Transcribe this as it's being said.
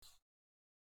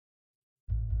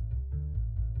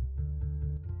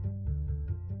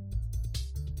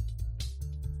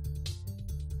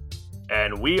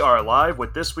and we are live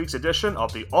with this week's edition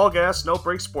of the All Gas No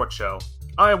Break Sports Show.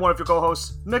 I am one of your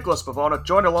co-hosts, Nicholas Pavona,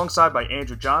 joined alongside by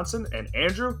Andrew Johnson. And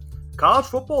Andrew, college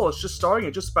football is just starting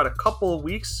in just about a couple of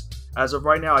weeks. As of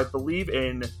right now, I believe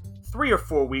in 3 or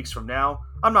 4 weeks from now.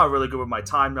 I'm not really good with my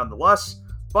time nonetheless,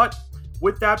 but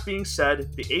with that being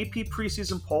said, the AP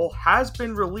preseason poll has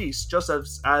been released just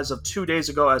as of 2 days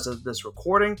ago as of this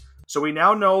recording. So we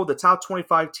now know the top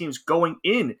 25 teams going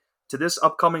in to this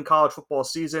upcoming college football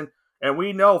season. And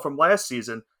we know from last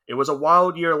season, it was a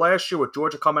wild year last year with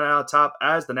Georgia coming out on top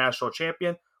as the national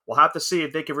champion. We'll have to see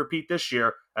if they can repeat this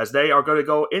year, as they are going to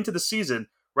go into the season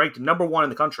ranked number 1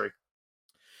 in the country.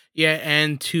 Yeah,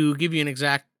 and to give you an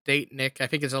exact date, Nick, I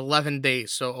think it's 11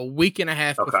 days, so a week and a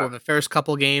half before the first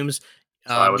couple games.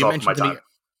 So I was you off my mentioned time.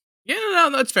 Yeah,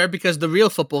 no, that's fair because the real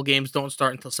football games don't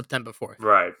start until September 4th.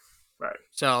 Right.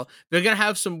 So they're gonna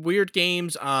have some weird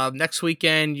games next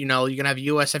weekend. You know, you're gonna have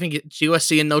US. I think it's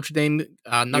USC and Notre Dame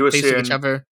not USC facing each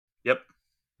other. Yep,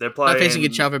 they're playing. Not facing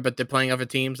each other, but they're playing other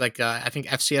teams like I think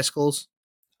FCS schools.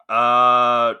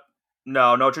 No,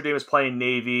 Notre Dame is playing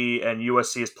Navy and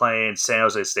USC is playing San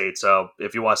Jose State. So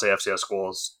if you want to say FCS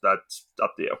schools, that's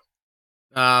up to you.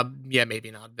 Yeah,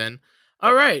 maybe not then.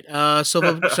 All right.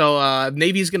 So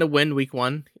Navy's gonna win week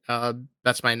 1.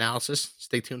 That's my analysis.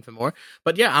 Stay tuned for more.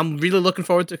 But yeah, I'm really looking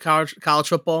forward to college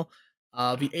football.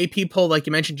 The AP poll, like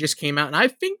you mentioned, just came out, and I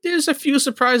think there's a few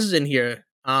surprises in here.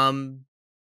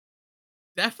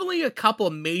 Definitely a couple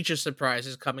of major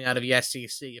surprises coming out of the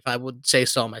SEC, if I would say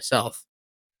so myself.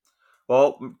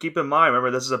 Well, keep in mind, remember,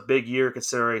 this is a big year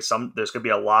considering there's going to be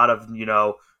a lot of,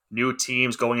 new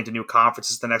teams going into new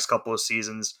conferences the next couple of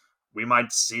seasons. We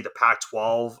might see the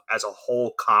Pac-12 as a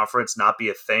whole conference not be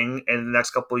a thing in the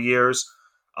next couple of years.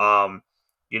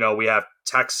 We have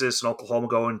Texas and Oklahoma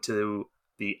going to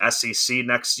the SEC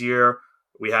next year.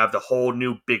 We have the whole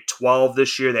new Big 12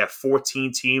 this year. They have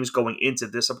 14 teams going into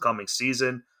this upcoming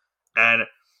season. And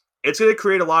it's going to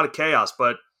create a lot of chaos.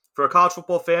 But for a college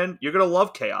football fan, you're going to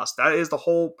love chaos. That is the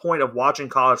whole point of watching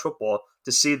college football,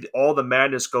 to see all the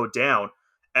madness go down.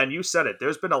 And you said it.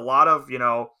 There's been a lot of,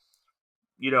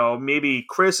 maybe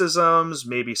criticisms,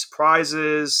 maybe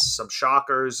surprises, some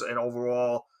shockers, and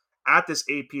overall at this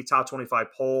AP Top 25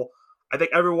 poll, I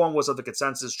think everyone was of the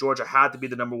consensus Georgia had to be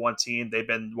the number 1 team. They've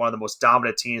been one of the most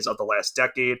dominant teams of the last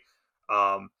decade.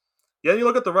 Then you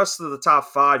look at the rest of the top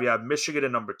 5. You have Michigan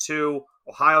at number 2,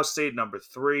 Ohio State number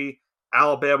 3,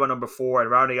 Alabama number 4,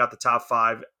 and rounding out the top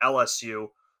 5, LSU.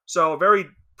 So a very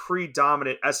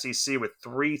predominant SEC with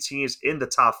 3 teams in the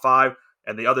top 5,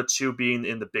 and the other 2 being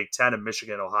in the Big 10 of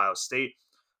Michigan and Ohio State.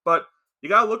 But you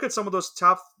got to look at some of those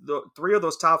 3 of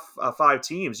those top 5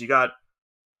 teams. You got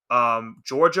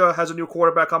Georgia has a new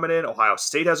quarterback coming in. Ohio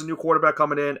State has a new quarterback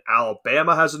coming in.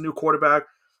 Alabama has a new quarterback.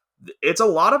 It's a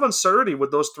lot of uncertainty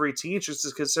with those 3 teams,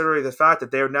 just considering the fact that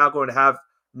they are now going to have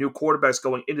new quarterbacks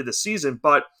going into the season.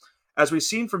 But as we've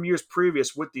seen from years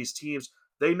previous with these teams,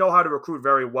 they know how to recruit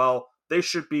very well. They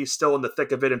should be still in the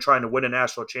thick of it and trying to win a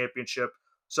national championship.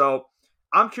 So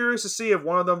I'm curious to see if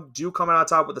one of them do come out on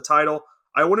top with the title.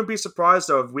 I wouldn't be surprised,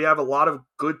 though, if we have a lot of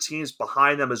good teams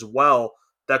behind them as well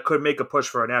that could make a push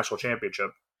for a national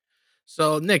championship.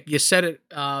 So, Nick, you said it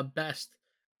best.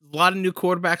 A lot of new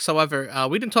quarterbacks. However,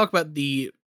 we didn't talk about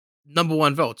the number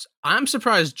 1 votes. I'm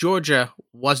surprised Georgia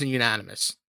wasn't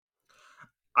unanimous.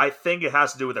 I think it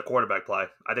has to do with the quarterback play.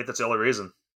 I think that's the only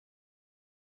reason.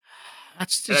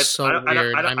 That's just weird.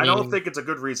 I don't think it's a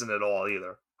good reason at all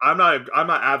either. I'm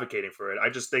not advocating for it. I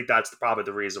just think that's probably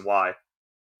the reason why.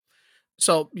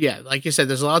 So yeah, like you said,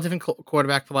 there's a lot of different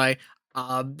quarterback play.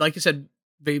 Like you said,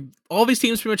 all these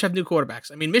teams pretty much have new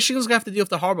quarterbacks. I mean, Michigan's gonna have to deal with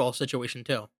the Harbaugh situation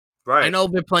too. Right. I know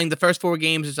they're playing the first 4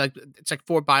 games. It's like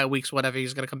 4 bye weeks, whatever.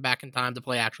 He's gonna come back in time to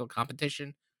play actual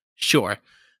competition. Sure,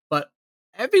 but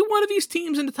every one of these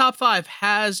teams in the top 5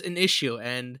 has an issue,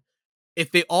 and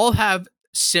if they all have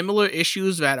similar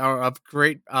issues that are of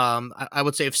great, I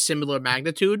would say of similar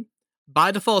magnitude, by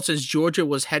default, since Georgia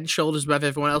was head and shoulders above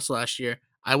everyone else last year,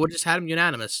 I would just had them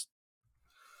unanimous.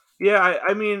 Yeah,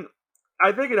 I mean,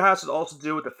 I think it has to also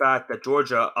do with the fact that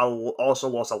Georgia also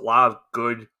lost a lot of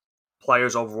good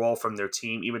players overall from their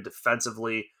team, even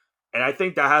defensively. And I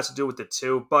think that has to do with it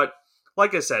too. But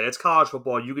like I said, it's college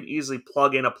football. You can easily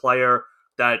plug in a player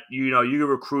that, you can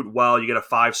recruit well. You get a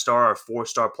 5-star or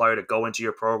 4-star player to go into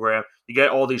your program. You get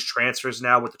all these transfers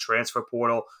now with the transfer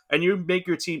portal, and you make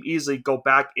your team easily go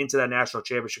back into that national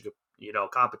championship,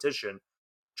 competition.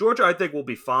 Georgia, I think, will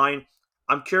be fine.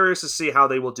 I'm curious to see how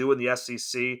they will do in the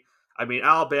SEC. I mean,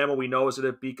 Alabama, we know, is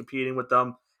going to be competing with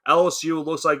them. LSU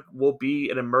looks like will be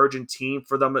an emerging team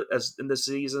for them as in this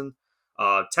season.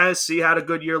 Tennessee had a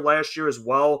good year last year as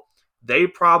well. they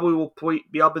probably will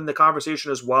be up in the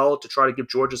conversation as well to try to give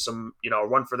Georgia some, a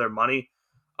run for their money.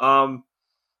 Um,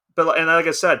 but and like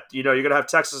I said, you're going to have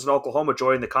Texas and Oklahoma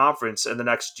join the conference in the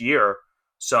next year,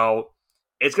 so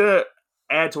it's going to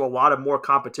add to a lot of more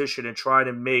competition and trying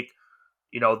to make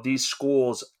these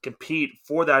schools compete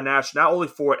for that national, not only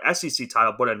for an SEC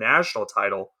title but a national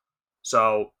title.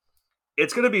 So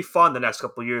it's going to be fun the next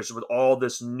couple of years with all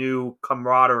this new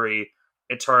camaraderie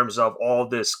in terms of all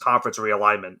this conference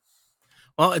realignment.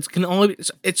 Well,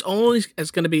 it's only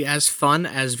as going to be as fun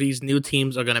as these new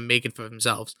teams are going to make it for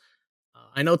themselves.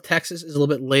 I know Texas is a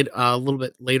little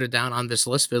bit later down on this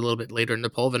list, but a little bit later in the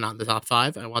poll than on the top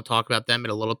five. I want to talk about them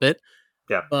in a little bit.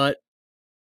 Yeah, but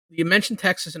you mentioned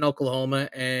Texas and Oklahoma,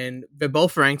 and they're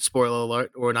both ranked. Spoiler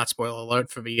alert, or not spoiler alert,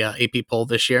 for the AP poll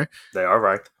this year. they are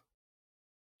ranked.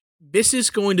 This is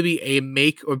going to be a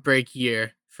make or break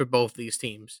year for both these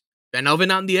teams. I know they're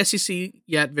not in the SEC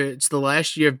yet. It's the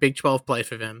last year of Big 12 play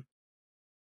for them.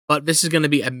 But this is going to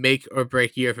be a make or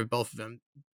break year for both of them.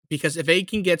 Because if they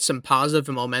can get some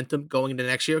positive momentum going into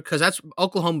next year, because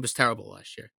Oklahoma was terrible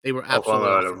last year. They were absolutely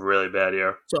Oklahoma had a really bad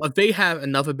year. So if they have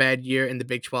another bad year in the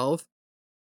Big 12,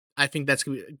 I think that's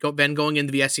going to be then going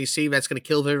into the SEC. That's going to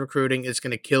kill their recruiting. It's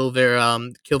going to kill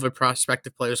their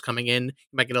prospective players coming in.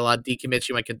 You might get a lot of decommits.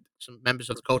 You might get some members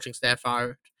of the coaching staff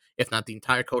fired, if not the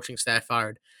entire coaching staff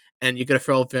fired, and you're going to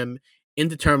throw them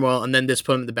into turmoil and then just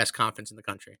put them in the best conference in the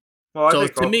country. Well, so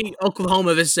to me,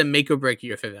 Oklahoma, this is a make or break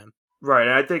year for them. Right,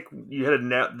 and I think you hit a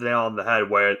nail on the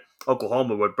head where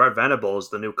Oklahoma, with Brent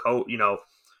Venables, the new coach,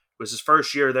 was his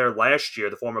first year there last year,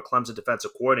 the former Clemson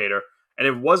defensive coordinator. And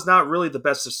it was not really the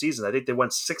best of season. I think they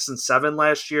went 6-7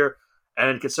 last year.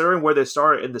 And considering where they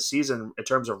started in the season in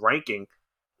terms of ranking,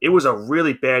 it was a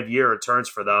really bad year in terms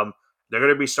for them. They're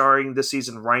going to be starting this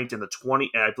season ranked in the 20,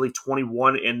 and I believe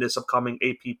 21 in this upcoming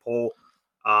AP poll.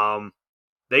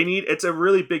 It's a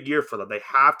really big year for them. They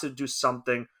have to do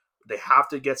something. They have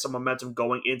to get some momentum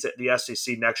going into the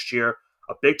SEC next year.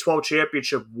 A Big 12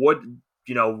 championship would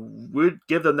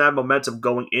give them that momentum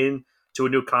going in to a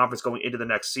new conference going into the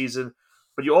next season.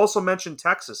 But you also mentioned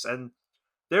Texas, and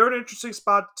they're in an interesting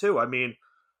spot too. I mean,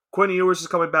 Quinn Ewers is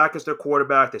coming back as their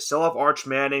quarterback. They still have Arch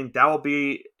Manning. That will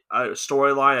be a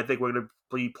storyline I think we're going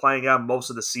to be playing out most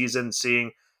of the season,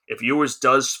 seeing if Ewers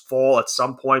does fall at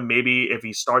some point, maybe if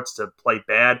he starts to play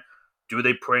bad, do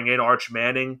they bring in Arch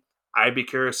Manning? I'd be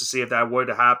curious to see if that were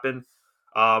to happen.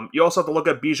 You also have to look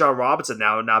at Bijan Robinson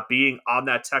now being on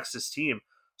that Texas team.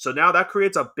 So now that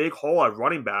creates a big hole at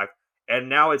running back. And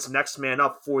now it's next man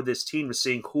up for this team to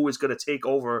seeing who is going to take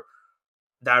over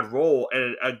that role.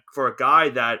 And for a guy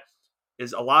that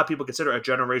is a lot of people consider a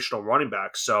generational running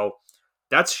back. So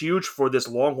that's huge for this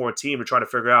Longhorn team to try to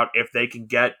figure out if they can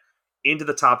get into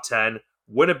the top 10,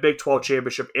 win a Big 12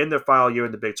 championship in their final year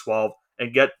in the Big 12,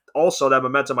 and get also that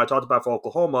momentum I talked about for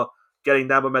Oklahoma, getting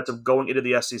that momentum going into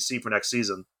the SEC for next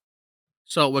season.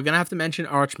 So we're going to have to mention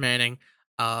Arch Manning.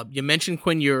 You mentioned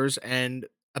Quinn Ewers, and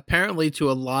apparently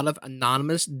to a lot of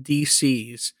anonymous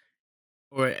DCs,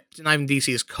 or not even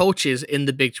DCs, coaches in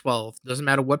the Big 12, doesn't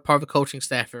matter what part of the coaching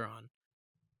staff you're on,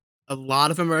 a lot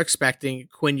of them are expecting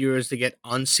Quinn Ewers to get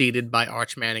unseated by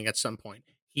Arch Manning at some point.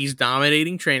 He's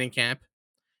dominating training camp.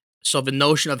 So the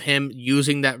notion of him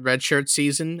using that redshirt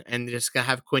season and just gonna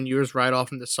have Quinn Ewers ride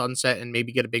off in the sunset and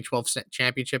maybe get a Big 12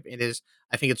 championship in his,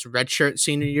 I think it's redshirt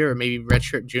senior year or maybe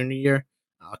redshirt junior year.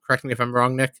 Correct me if I'm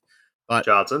wrong, Nick. But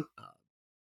Johnson.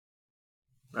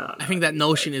 I think that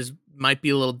notion might be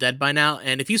a little dead by now.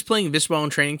 And if he's playing this well in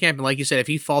training camp, and like you said, if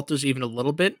he falters even a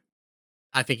little bit,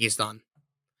 I think he's done.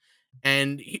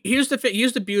 And here's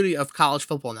the beauty of college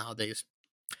football nowadays.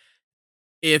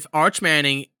 If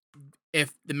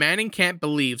the Manning camp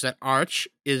believes that Arch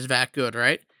is that good,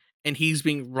 right? And he's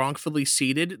being wrongfully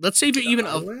seated. Let's say they're even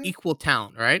of equal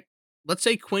talent, right? Let's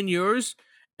say Quinn Ewers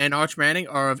and Arch Manning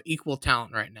are of equal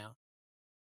talent right now.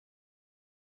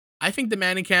 I think the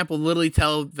Manning camp will literally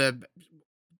tell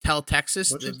Texas,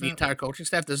 the entire coaching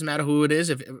staff, doesn't matter who it is,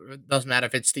 it doesn't matter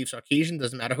if it's Steve Sarkisian,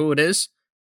 doesn't matter who it is.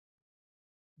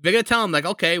 They're going to tell him, like,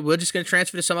 okay, we're just going to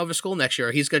transfer to some other school next year.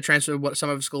 Or he's going to transfer to some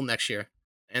other school next year.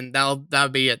 And that'll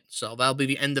be it. So that'll be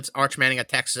the end of Arch Manning at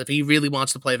Texas if he really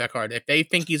wants to play that card. If they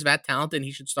think he's that talented and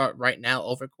he should start right now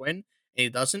over Quinn, and he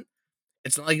doesn't,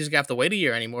 it's not like he's going to have to wait a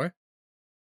year anymore.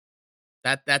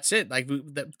 That's it. Like,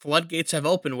 the floodgates have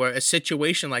opened where a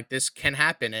situation like this can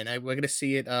happen, and we're going to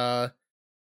see it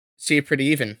pretty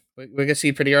even. We're going to see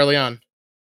it pretty early on.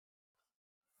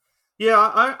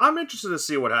 Yeah, I'm interested to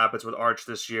see what happens with Arch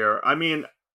this year. I mean,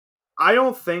 I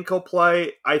don't think he'll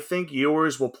play. I think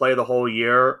Ewers will play the whole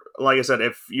year. Like I said,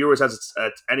 if Ewers has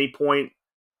at any point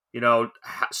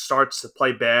starts to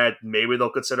play bad, maybe they'll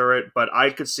consider it. But I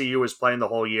could see Ewers playing the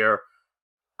whole year.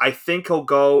 I think he'll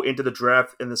go into the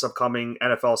draft in this upcoming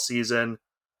NFL season.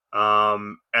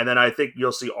 And then I think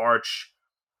you'll see Arch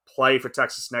play for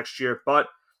Texas next year. But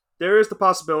there is the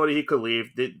possibility he could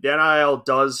leave. The NIL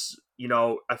does,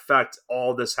 affect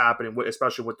all this happening,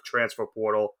 especially with the transfer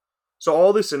portal. So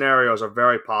all these scenarios are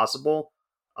very possible.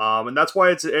 And that's why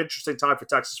it's an interesting time for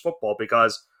Texas football,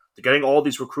 because they're getting all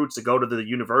these recruits to go to the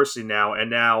university now, and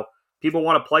now people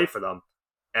want to play for them.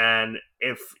 And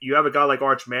if you have a guy like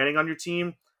Arch Manning on your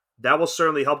team, that will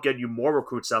certainly help get you more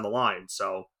recruits down the line.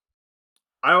 So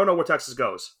I don't know where Texas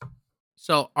goes.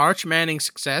 So Arch Manning's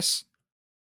success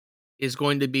is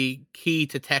going to be key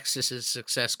to Texas's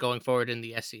success going forward in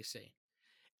the SEC.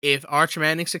 If Arch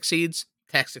Manning succeeds,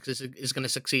 Texas is going to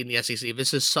succeed in the SEC.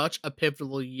 This is such a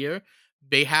pivotal year.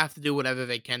 They have to do whatever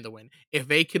they can to win. If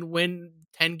they can win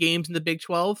 10 games in the Big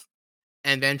 12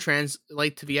 and then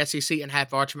translate to the SEC and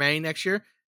have Arch Manning next year,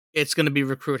 it's going to be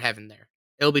recruit heaven there.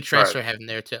 It'll be transfer heaven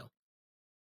there too.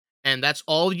 And that's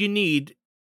all you need.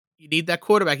 You need that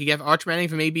quarterback. You have Arch Manning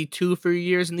for maybe 2-3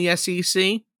 years in the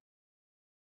SEC.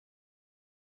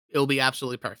 It'll be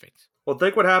absolutely perfect. Well,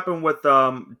 think what happened with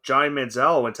Johnny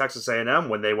Manziel and Texas A&M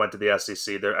when they went to the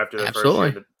SEC after their first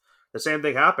year. The same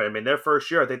thing happened. I mean, their first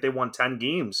year, I think they won 10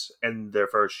 games in their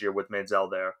first year with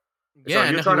Manziel there. Yeah,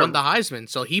 and he won the Heisman,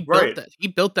 so he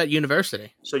built that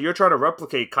university. So you're trying to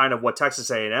replicate kind of what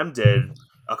Texas A&M did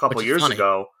a couple years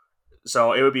ago.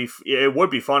 So it would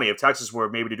be funny if Texas were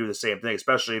maybe to do the same thing,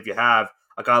 especially if you have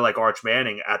a guy like Arch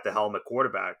Manning at the helm at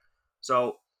quarterback.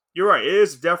 So you're right. It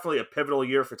is definitely a pivotal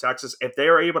year for Texas. If they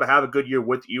are able to have a good year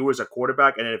with you as a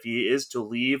quarterback, and if he is to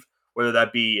leave, whether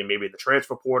that be in maybe the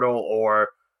transfer portal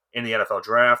or in the NFL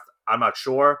draft, I'm not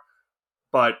sure.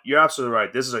 But you're absolutely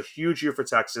right. This is a huge year for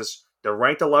Texas. They're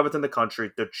ranked 11th in the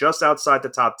country. They're just outside the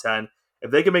top 10.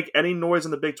 If they can make any noise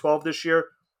in the Big 12 this year,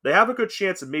 they have a good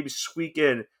chance to maybe squeak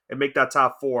in and make that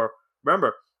top 4.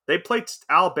 Remember, they played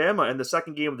Alabama in the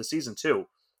second game of the season too.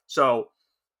 So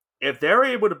if they're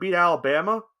able to beat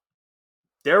Alabama,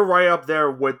 they're right up there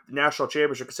with national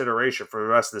championship consideration for the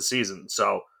rest of the season.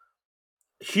 So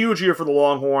huge year for the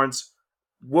Longhorns.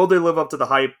 Will they live up to the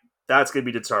hype? That's going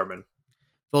to be determined.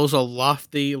 Those are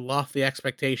lofty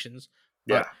expectations.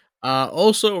 Yeah.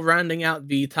 Also, rounding out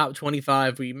the top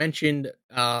 25, we mentioned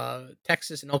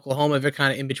Texas and Oklahoma. They're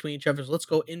kind of in between each other. So let's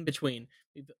go in between.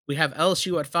 We have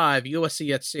LSU at 5,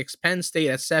 USC at 6, Penn State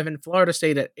at 7, Florida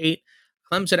State at 8,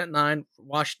 Clemson at 9,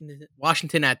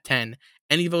 Washington at 10.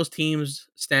 Any of those teams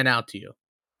stand out to you?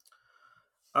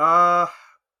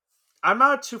 I'm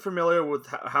not too familiar with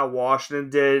how Washington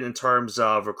did in terms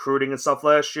of recruiting and stuff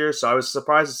last year, so I was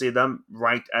surprised to see them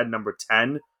ranked at number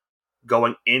 10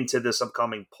 going into this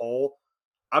upcoming poll.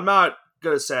 I'm not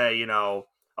going to say,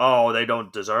 they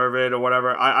don't deserve it or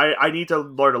whatever. I need to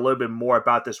learn a little bit more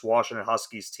about this Washington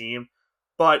Huskies team.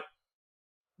 But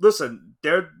listen,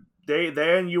 they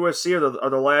and USC are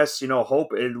the last,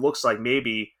 hope, it looks like,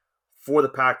 maybe for the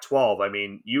Pac-12. I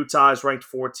mean, Utah is ranked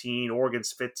 14,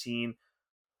 Oregon's 15.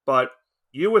 But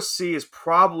USC is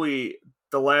probably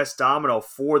the last domino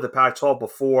for the Pac-12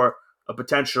 before a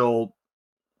potential,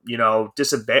 them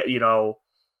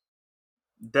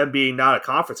being not a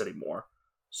conference anymore.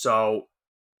 So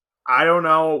I don't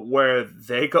know where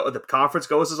they go. The conference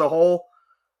goes as a whole.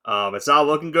 It's not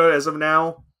looking good as of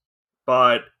now.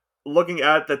 But looking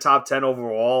at the top 10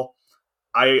 overall,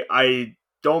 I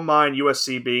don't mind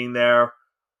USC being there.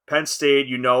 Penn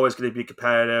State, is going to be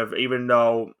competitive, even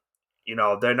though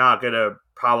they're not going to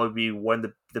probably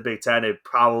win the Big Ten. It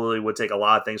probably would take a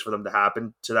lot of things for them to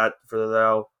happen to that,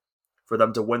 for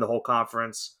them to win the whole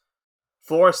conference.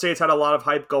 Florida State's had a lot of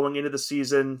hype going into the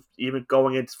season, even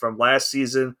going into from last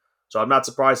season. So I'm not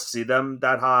surprised to see them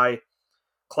that high.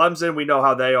 Clemson, we know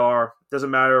how they are.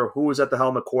 Doesn't matter who is at the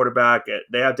helm at quarterback.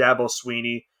 They have Dabo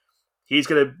Swinney. He's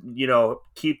going to,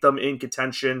 keep them in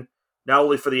contention, not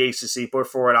only for the ACC, but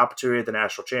for an opportunity at the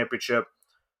national championship.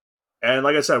 And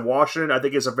like I said, Washington, I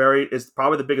think, is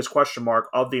probably the biggest question mark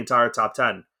of the entire top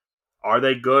 10. Are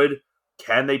they good?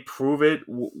 Can they prove it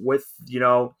with,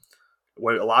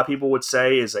 what a lot of people would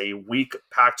say is a weak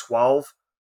Pac-12?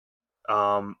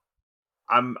 I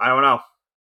don't know.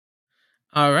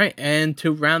 All right, and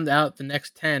to round out the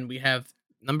next 10, we have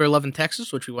number 11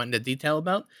 Texas, which we went into detail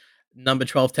about. Number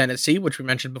 12 Tennessee, which we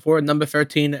mentioned before. Number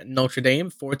 13 Notre Dame.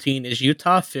 14 is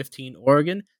Utah. 15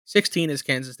 Oregon. 16 is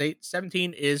Kansas State.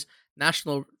 17 is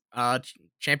national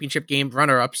championship game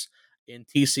runner-ups in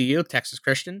TCU, Texas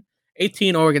Christian.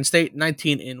 18 Oregon State.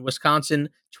 19 in Wisconsin.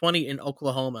 20 in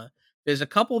Oklahoma. There's a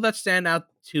couple that stand out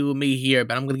to me here,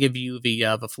 but I'm going to give you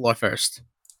the floor first.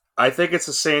 I think it's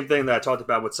the same thing that I talked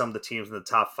about with some of the teams in the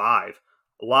top five.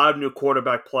 A lot of new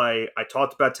quarterback play. I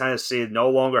talked about Tennessee, no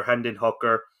longer Hendon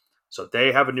Hooker, so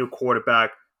they have a new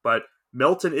quarterback. But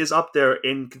Milton is up there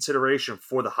in consideration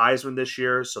for the Heisman this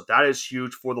year, so that is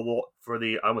huge for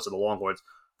the I almost said the Longhorns,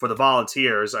 for the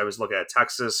Volunteers. I was looking at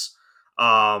Texas.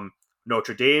 Um,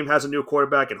 Notre Dame has a new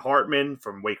quarterback in Hartman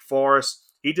from Wake Forest.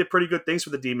 He did pretty good things for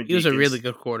the Demon He was a really Deacons.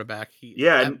 good quarterback.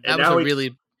 Yeah, and That was a now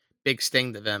really big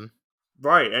sting to them.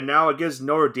 right, and now it gives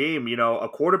Notre Dame, a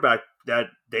quarterback that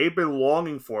they've been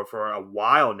longing for a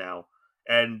while now,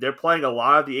 and they're playing a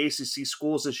lot of the ACC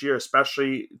schools this year,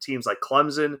 especially teams like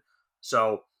Clemson.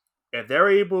 So if they're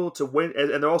able to win,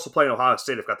 and they're also playing Ohio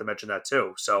State, I've got to mention that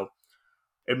too. So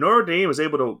if Notre Dame is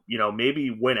able to, maybe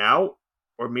win out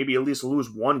or maybe at least lose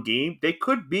one game, they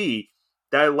could be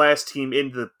that last team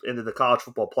into the college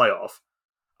football playoff.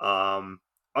 Um,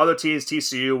 Other teams,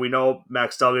 TCU, we know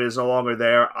Max Duggan is no longer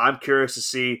there. I'm curious to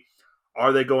see,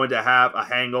 are they going to have a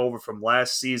hangover from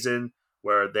last season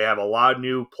where they have a lot of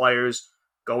new players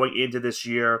going into this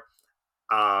year?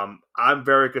 I'm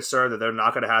very concerned that they're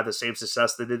not going to have the same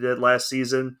success that they did last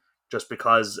season, just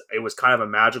because it was kind of a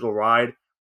magical ride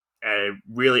and it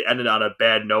really ended on a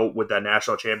bad note with that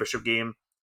national championship game.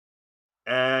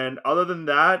 And other than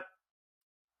that,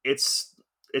 it's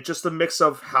just a mix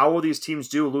of how will these teams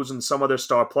do losing some of their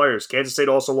star players. Kansas State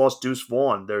also lost Deuce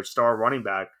Vaughn, their star running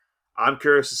back. I'm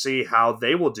curious to see how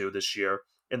they will do this year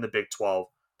in the Big 12.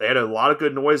 They had a lot of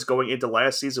good noise going into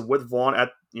last season with Vaughn at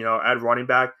running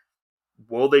back.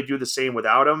 Will they do the same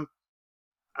without him?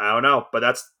 I don't know, but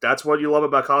that's what you love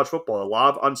about college football. A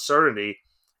lot of uncertainty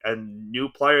and new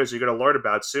players you're going to learn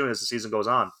about soon as the season goes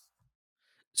on.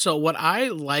 So what I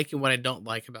like and what I don't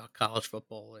like about college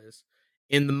football is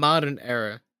in the modern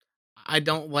era, I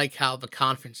don't like how the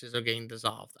conferences are getting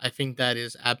dissolved. I think that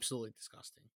is absolutely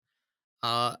disgusting.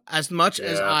 As much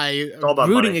as Yeah, I it's all about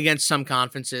rooting money. against some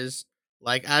conferences,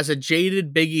 like as a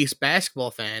jaded Big East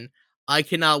basketball fan, I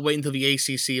cannot wait until the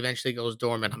ACC eventually goes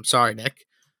dormant. I'm sorry, Nick.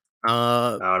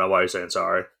 Uh, I don't know why you're saying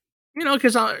sorry.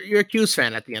 because you're a Q's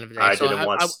fan at the end of the day. I So didn't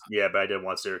want, yeah, but I didn't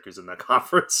want Syracuse in that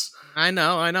conference. I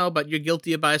know, but you're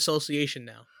guilty by association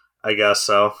now. I guess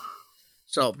so.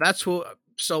 So that's who.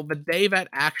 So the day that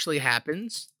actually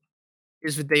happens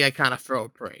is the day I kind of throw a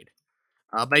parade.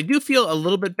 But I do feel a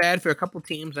little bit bad for a couple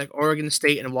teams like Oregon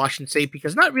State and Washington State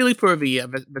because not really for the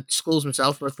schools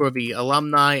themselves, but for the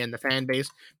alumni and the fan base.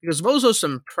 Because those are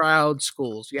some proud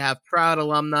schools. You have proud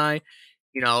alumni.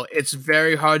 It's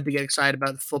very hard to get excited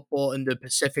about football in the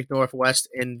Pacific Northwest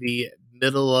in the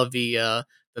middle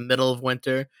of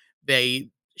winter. They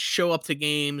show up to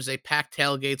games. They pack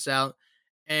tailgates out,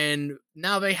 and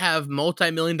now they have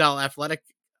multi-million-dollar athletic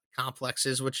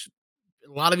complexes, which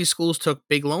a lot of these schools took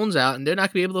big loans out and they're not going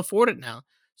to be able to afford it now.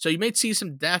 So you may see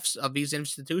some deaths of these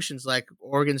institutions like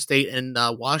Oregon State and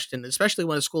Washington, especially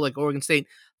when a school like Oregon State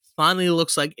finally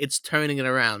looks like it's turning it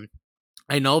around.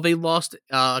 I know they lost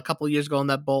a couple of years ago in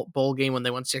that bowl game when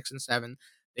they won 6-7.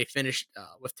 They finished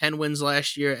with 10 wins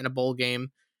last year in a bowl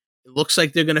game. It looks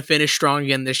like they're going to finish strong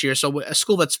again this year. So a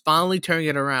school that's finally turning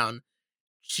it around,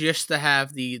 just to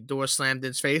have the door slammed in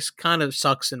its face, kind of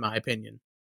sucks in my opinion.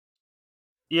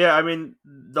 Yeah, I mean,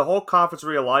 the whole conference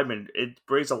realignment, it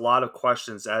brings a lot of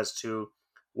questions as to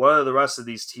what do the rest of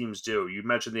these teams do. You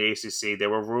mentioned the ACC. There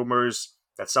were rumors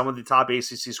that some of the top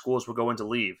ACC schools were going to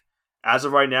leave. As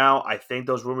of right now, I think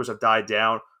those rumors have died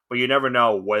down, but you never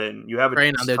know when you have a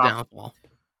Praying on their downfall.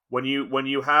 when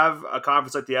you have a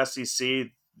conference like the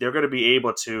SEC, they're going to be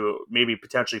able to maybe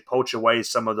potentially poach away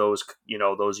some of those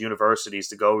universities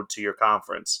to go to your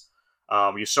conference.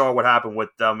 You saw what happened with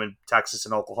them in Texas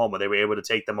and Oklahoma. They were able to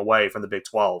take them away from the Big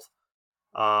 12.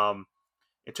 Um,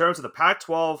 in terms of the Pac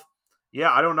 12,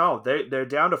 yeah, I don't know. They're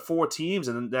down to 4 teams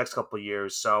in the next couple of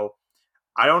years. So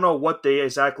I don't know what they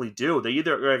exactly do. They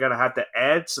either are going to have to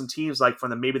add some teams like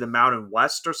from maybe the Mountain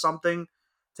West or something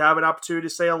to have an opportunity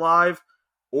to stay alive,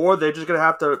 or they're just going to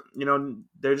have to,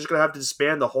 they're just going to have to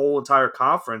disband the whole entire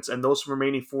conference, and those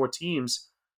remaining 4 teams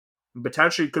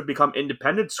potentially could become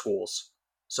independent schools.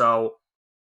 So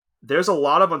there's a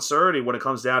lot of uncertainty when it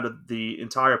comes down to the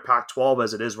entire Pac 12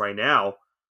 as it is right now.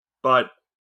 But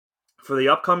for the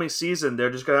upcoming season,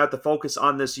 they're just going to have to focus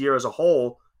on this year as a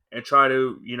whole and try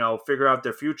to, figure out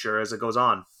their future as it goes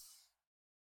on.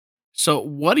 So,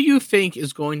 what do you think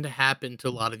is going to happen to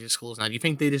a lot of these schools now? Do you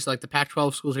think they just like the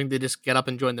Pac-12 schools? Think they just get up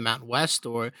and join the Mountain West,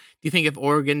 or do you think if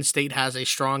Oregon State has a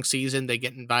strong season, they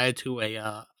get invited to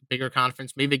a bigger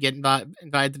conference? Maybe get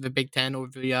invited to the Big Ten or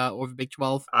the Big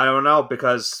 12. I don't know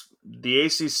because the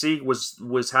ACC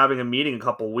was having a meeting a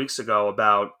couple of weeks ago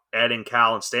about adding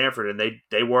Cal and Stanford, and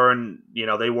they weren't,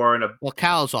 they weren't a. Well,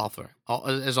 Cal is awful,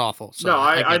 so No,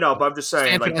 I I get know, that. but I'm just saying,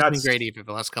 Stanford like, hasn't been that's great either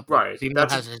the last couple of right. years, even though it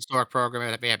That's has a historic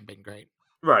program. They haven't been great.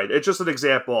 right. It's just an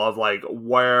example of like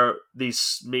where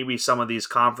maybe some of these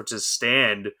conferences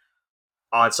stand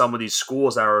on some of these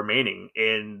schools that are remaining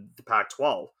in the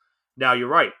Pac-12. Now, you're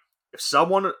right.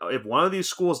 If one of these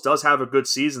schools does have a good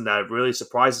season that really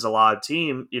surprises a lot of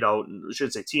I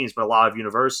shouldn't say teams, but a lot of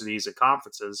universities and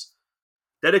conferences,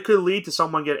 then it could lead to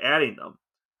someone adding them.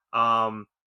 Um,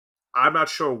 I'm not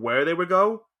sure where they would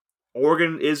go.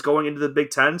 Oregon is going into the Big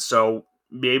Ten, so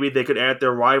maybe they could add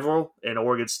their rival in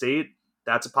Oregon State.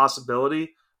 That's a possibility,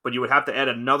 but you would have to add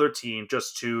another team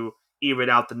just to even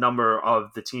out the number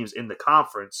of the teams in the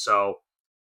conference. So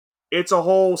it's a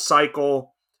whole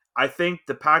cycle. I think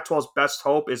the Pac 12's best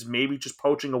hope is maybe just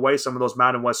poaching away some of those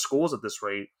Mountain West schools at this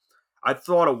rate. I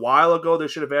thought a while ago they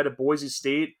should have added Boise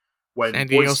State when San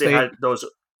Boise Diego State State. had those.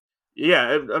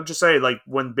 Yeah, I'm just saying, like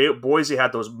when Boise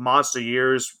had those monster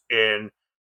years in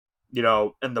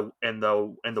the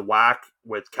WAC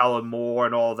with Kellen Moore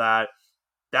and all that.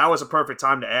 That was a perfect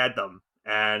time to add them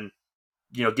and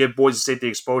give Boise State the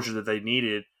exposure that they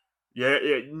needed. Yeah,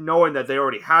 knowing that they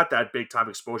already had that big time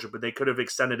exposure, but they could have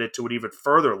extended it to an even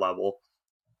further level.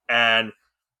 And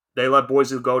they let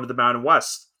Boise go to the Mountain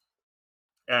West.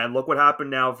 And look what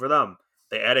happened now for them.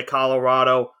 They added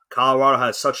Colorado. Colorado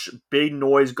has such big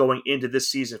noise going into this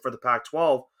season for the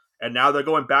Pac-12, and now they're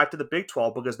going back to the Big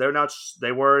 12 because they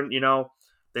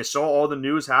saw all the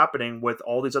news happening with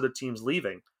all these other teams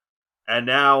leaving. And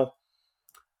now,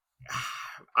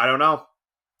 I don't know.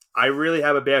 I really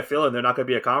have a bad feeling they're not going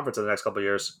to be a conference in the next couple of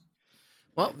years.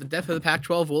 Well, the death of the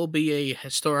Pac-12 will be a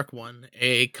historic one,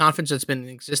 a conference that's been in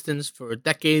existence for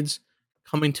decades,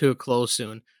 coming to a close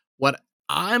soon. What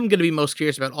I'm going to be most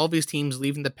curious about, all these teams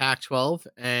leaving the Pac-12,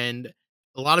 and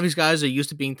a lot of these guys are used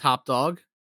to being top dog,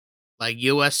 like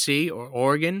USC or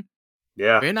Oregon.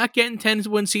 Yeah. They're not getting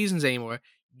 10-win seasons anymore.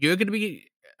 You're going to be.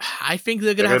 I think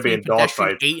they're going to They're have to going be to be in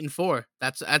pedestrian dogfights.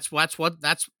 8-4.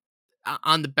 That's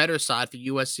on the better side for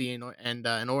USC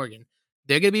and Oregon.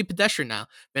 They're going to be pedestrian now.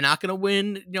 They're not going to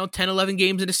win, 10, 11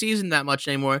 games in a season that much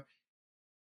anymore.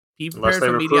 Be Unless prepared they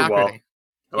for recruit well. mediocrity.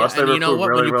 Yeah, Unless they and you know recruit what?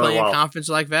 When really, you're really playing a well. conference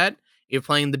like that, you're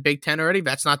playing the Big Ten already.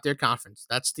 That's not their conference.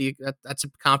 That's a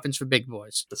conference for big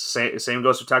boys. The same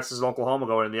goes for Texas and Oklahoma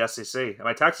going in the SEC. I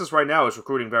mean, Texas right now is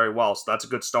recruiting very well, so that's a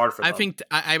good start for them. I think,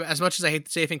 as much as I hate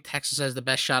to say, I think Texas has the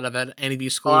best shot of any of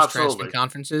these Oh, schools transferring absolutely.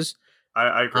 conferences.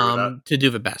 I agree with that. To do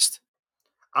the best.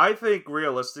 I think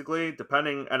realistically,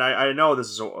 depending, and I know this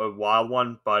is a wild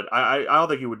one, but I don't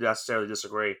think you would necessarily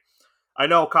disagree. I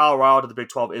know Colorado to the Big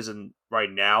 12 isn't right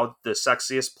now the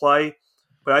sexiest play,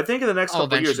 but I think in the next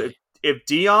couple of years, if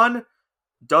Deion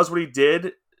does what he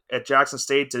did at Jackson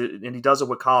State and he does it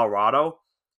with Colorado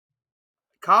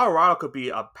could be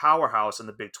a powerhouse in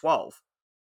the Big 12.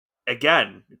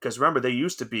 Again, because remember, they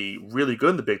used to be really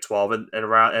good in the Big 12 and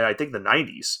around, and I think the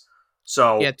 90s.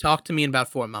 So yeah, talk to me in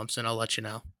about 4 months and I'll let you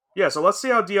know. Yeah, so let's see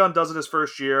how Deion does in his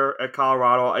first year at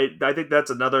Colorado. I think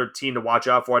that's another team to watch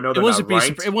out for. I know they're not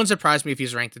ranked. It wouldn't surprise me if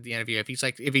he's ranked at the end of the year.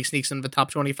 If he sneaks into the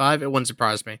top 25, it wouldn't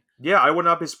surprise me. Yeah, I would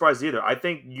not be surprised either. I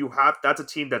think that's a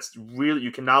team that's really,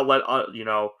 you cannot let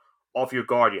off your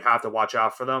guard. You have to watch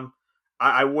out for them.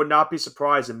 I would not be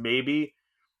surprised if maybe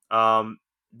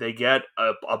they get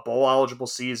a bowl eligible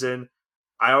season.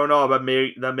 I don't know about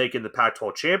them making the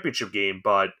Pac-12 championship game,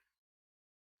 but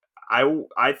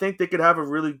I think they could have a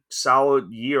really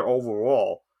solid year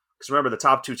overall. Because remember, the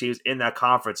top two teams in that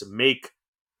conference make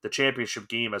the championship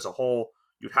game as a whole.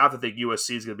 You'd have to think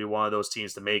USC is going to be one of those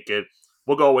teams to make it.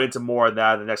 We'll go into more of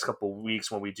that in the next couple of weeks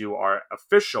when we do our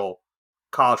official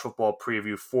college football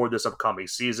preview for this upcoming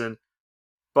season.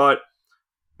 But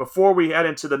before we head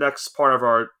into the next part of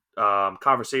our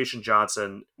conversation,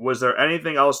 Johnson, was there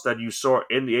anything else that you saw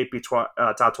in the AP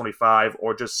top 25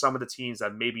 or just some of the teams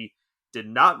that maybe did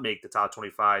not make the top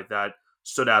 25 that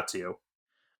stood out to you?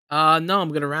 No, I'm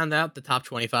going to round out the top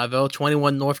 25.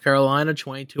 21 North Carolina,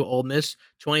 22 Ole Miss,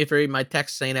 23 my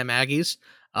Texas A&M Aggies,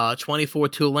 24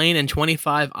 Tulane, and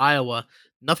 25 Iowa.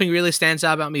 Nothing really stands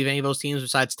out about me of any of those teams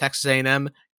besides Texas A&M.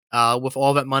 With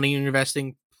all that money you're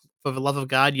investing, for the love of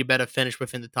God, you better finish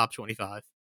within the top 25.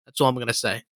 That's all I'm going to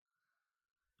say.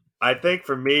 I think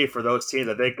for me, for those teams,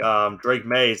 I think Drake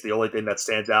May is the only thing that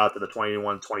stands out to the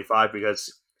 21-25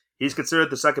 because he's considered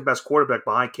the second best quarterback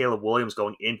behind Caleb Williams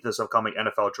going into this upcoming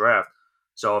NFL draft.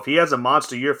 So if he has a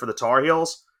monster year for the Tar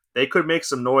Heels, they could make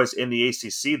some noise in the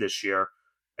ACC this year.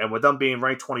 And with them being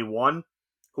ranked 21,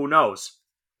 who knows?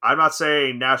 I'm not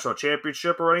saying national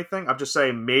championship or anything. I'm just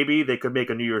saying maybe they could make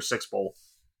a New Year's Six bowl.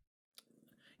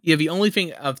 Yeah, the only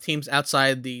thing of teams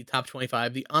outside the top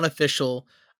 25, the unofficial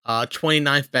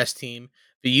 29th best team,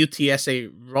 the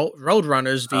UTSA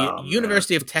Roadrunners, the Oh man,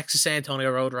 University of Texas San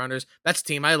Antonio Roadrunners. That's a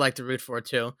team I like to root for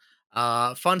too.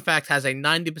 Fun fact, has a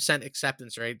 90%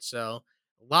 acceptance rate, so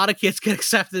a lot of kids get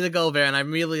accepted to go there, and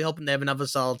I'm really hoping they have another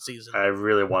solid season. I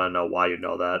really want to know why you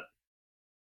know that.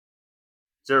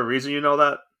 Is there a reason you know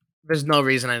that? There's no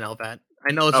reason I know that.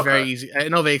 I know it's very Okay, easy. I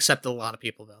know they accept a lot of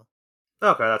people though.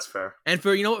 okay, that's fair. And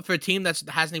for for a team that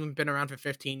hasn't even been around for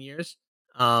 15 years,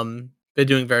 they're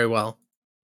doing very well.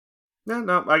 Yeah,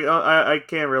 no, I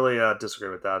can't really disagree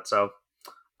with that. So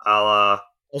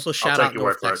Also, I'll shout take out your word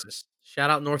North for it. Texas. Shout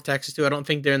out North Texas too. I don't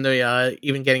think they're in the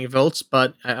even getting votes,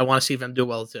 but I want to see them do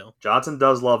well too. Johnson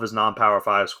does love his non-power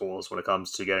five schools when it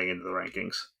comes to getting into the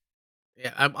rankings.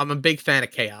 Yeah, I'm a big fan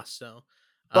of chaos. So,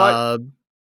 But uh,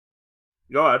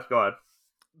 go ahead.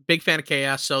 big fan of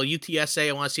chaos. So UTSA,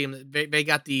 I want to see them. They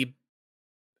got the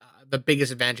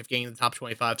biggest advantage of getting in the top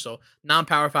 25. So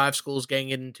non-power five schools getting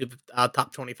into the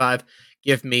top 25.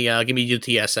 Give me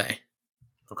UTSA.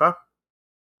 Okay.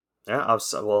 Yeah,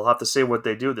 we'll have to see what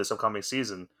they do this upcoming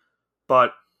season.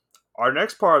 But our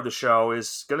next part of the show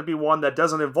is going to be one that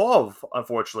doesn't involve,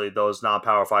 unfortunately, those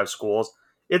non-power five schools.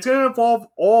 It's going to involve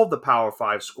all the power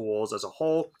five schools as a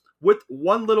whole, with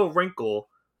one little wrinkle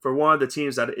for one of the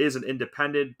teams that is an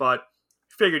independent, but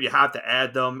figured you have to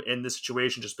add them in this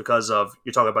situation just because of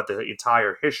you're talking about the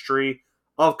entire history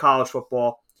of college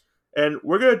football. And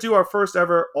we're going to do our first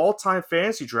ever all-time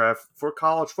fantasy draft for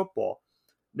college football.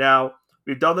 Now,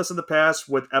 we've done this in the past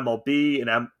with MLB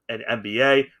and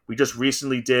NBA. We just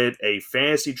recently did a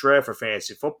fantasy draft for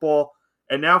fantasy football.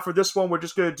 And now for this one, we're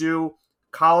just going to do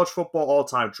college football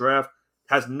all-time draft.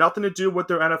 Has nothing to do with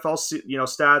their NFL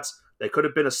stats. They could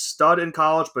have been a stud in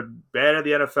college, but bad at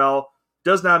the NFL.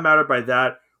 Does not matter by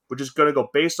that. We're just going to go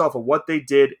based off of what they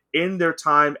did in their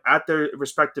time at their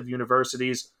respective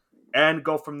universities and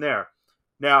go from there.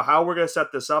 Now, how we're going to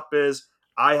set this up is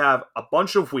I have a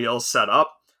bunch of wheels set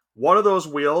up. One of those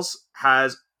wheels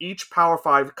has each Power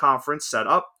 5 conference set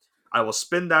up. I will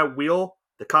spin that wheel.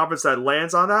 The conference that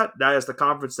lands on that is the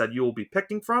conference that you will be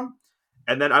picking from.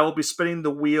 And then I will be spinning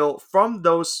the wheel from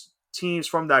those teams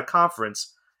from that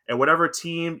conference. And whatever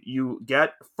team you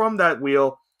get from that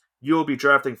wheel, you will be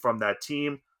drafting from that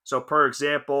team. So, per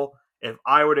example, if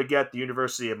I were to get the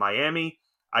University of Miami,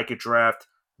 I could draft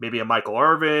maybe a Michael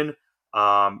Irvin,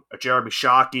 a Jeremy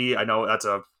Shockey. I know that's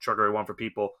a trigger one for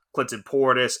people. Clinton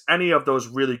Portis, any of those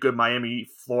really good Miami,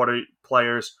 Florida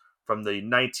players from the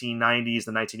 1990s,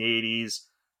 the 1980s,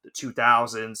 the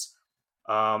 2000s.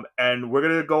 And we're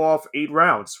going to go off 8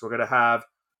 rounds. We're going to have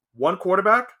 1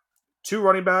 quarterback, 2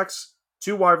 running backs,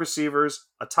 2 wide receivers,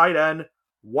 a tight end,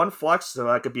 1 flex, so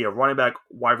that could be a running back,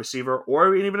 wide receiver,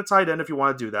 or even a tight end if you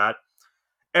want to do that,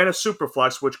 and a super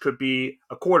flex, which could be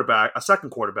a quarterback, a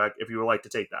second quarterback, if you would like to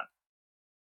take that.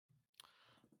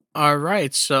 All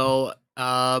right, so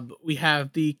we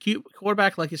have the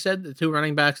quarterback, like you said, the 2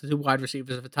 running backs, the 2 wide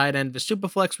receivers, the tight end, the super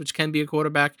flex, which can be a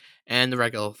quarterback, and the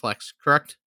regular flex.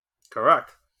 Correct?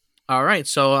 Correct. All right,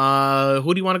 so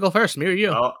who do you want to go first, me or you?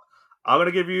 Well, I'm going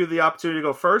to give you the opportunity to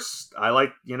go first. I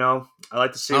like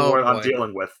to see what I'm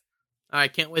dealing with. I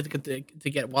can't wait to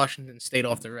get Washington State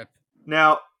off the rip.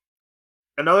 Now,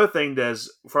 another thing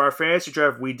is, for our fantasy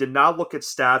draft, we did not look at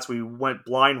stats. We went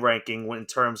blind ranking in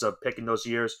terms of picking those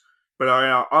years. But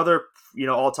our other,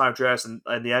 all-time drafts and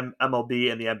the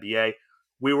MLB and the NBA,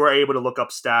 we were able to look up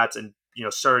stats and,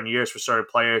 certain years for certain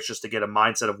players just to get a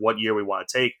mindset of what year we want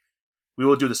to take. We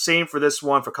will do the same for this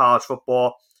one for college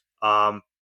football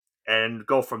and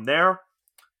go from there.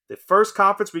 The first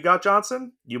conference we got,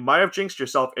 Johnson, you might have jinxed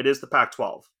yourself. It is the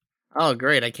Pac-12. Oh,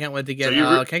 great! I can't wait to get.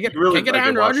 So can I get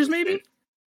Aaron Rodgers maybe?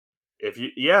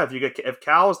 If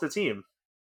Cal is the team,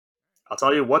 I'll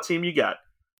tell you what team you get.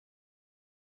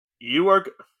 You are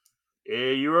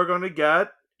going to get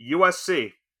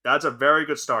USC. That's a very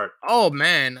good start. Oh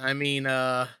man, I mean,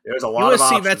 there's a lot of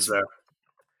options there.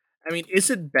 I mean,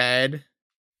 is it bad?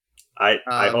 I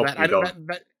hope you don't.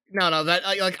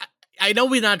 I know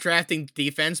we're not drafting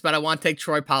defense, but I want to take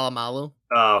Troy Polamalu.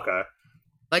 Oh, okay.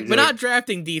 We're not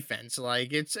drafting defense. I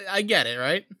get it,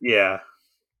 right? Yeah.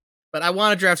 But I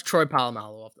want to draft Troy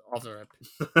Polamalu off the rip.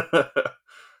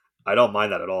 I don't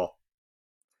mind that at all.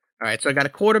 All right, so I got a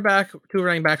quarterback, 2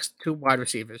 running backs, 2 wide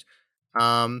receivers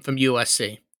from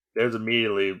USC.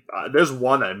 There's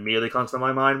one that immediately comes to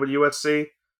my mind with USC.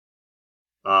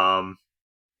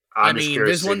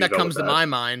 There's one that comes to my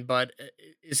mind, but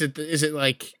is it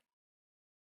like,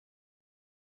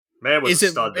 man was a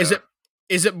stud there.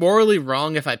 Is it morally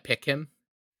wrong if I pick him?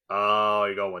 Oh,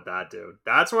 you're going with that, dude.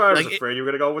 That's where I was afraid you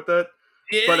were gonna go with it.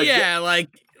 But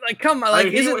Like, come on, I like,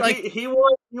 mean, is it like he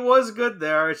was good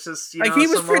there. It's just like he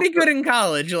was some of pretty good in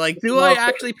college? Like, do some I of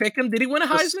actually pick him? Did he win a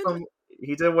just Heisman? some.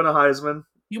 He did win a Heisman.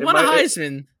 He It won a might it,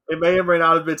 Heisman. it may or may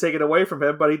not have been taken away from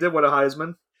him, but he did win a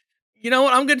Heisman. You know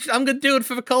what? I'm gonna do it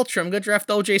for the culture. I'm gonna draft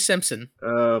O.J. Simpson.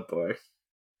 Oh boy,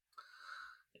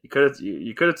 you could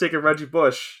have taken Reggie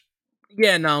Bush.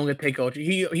 Yeah, no, I'm gonna take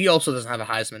OJ. He also doesn't have a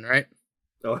Heisman, right?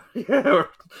 Oh yeah, yeah.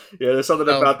 There's something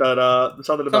So about that. Something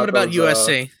something about about those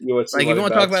USC. USC Like, if you running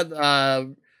want to talk backs. about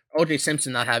OJ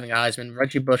Simpson not having a Heisman,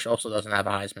 Reggie Bush also doesn't have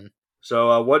a Heisman.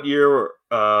 So, what year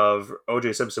of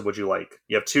OJ Simpson would you like?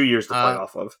 You have 2 years to play Uh,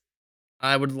 off of.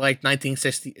 I would like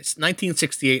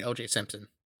 1968 OJ Simpson.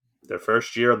 Their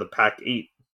first year on the Pac-8.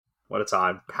 What a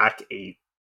time. Pac-8.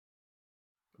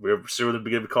 We're soon to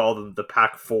begin to call them the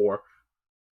Pac-4.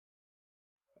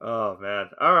 Oh,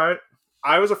 man. All right.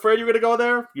 I was afraid you were going to go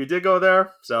there. You did go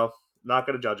there, so not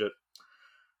going to judge it.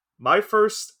 My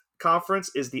first conference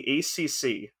is the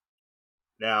ACC.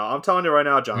 Now, I'm telling you right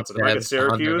now, Johnson, if I get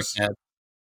Syracuse,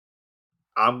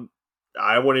 I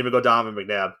wouldn't even go Donovan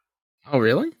McNabb. Oh,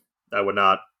 really? I would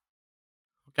not.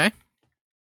 Okay.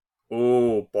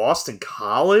 Ooh, Boston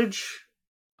College?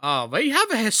 Oh, but you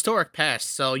have a historic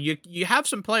past, so you have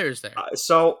some players there.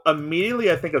 So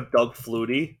immediately I think of Doug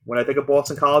Flutie when I think of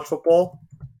Boston College football.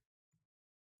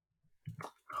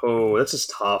 Oh, this is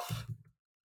tough.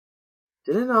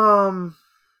 Didn't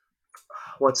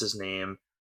what's his name?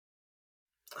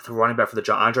 The running back for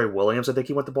the Andre Williams. I think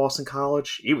he went to Boston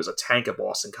College. He was a tank at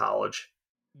Boston College.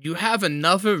 You have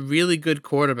another really good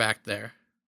quarterback there.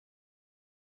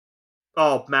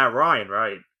 Oh, Matt Ryan,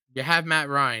 right? You have Matt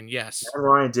Ryan, yes. Matt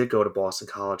Ryan did go to Boston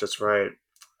College. That's right.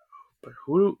 But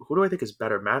who do I think is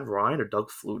better, Matt Ryan or Doug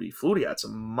Flutie? Flutie had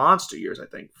some monster years, I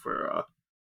think, for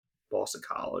Boston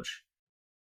College.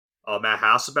 Matt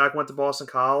Hasselbeck went to Boston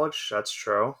College. That's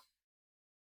true.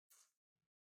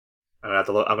 I'm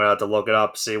gonna have to look it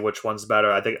up, see which one's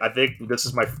better. I think this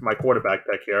is my quarterback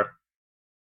pick here.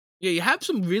 Yeah, you have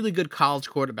some really good college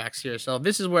quarterbacks here, so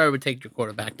this is where I would take your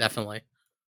quarterback, definitely.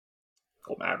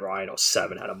 Oh, Matt Ryan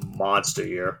 07 had a monster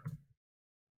year.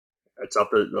 It's up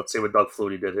to, let's see what Doug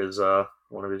Flutie did his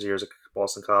one of his years at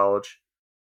Boston College.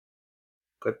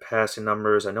 Good passing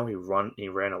numbers. I know he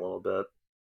ran a little bit.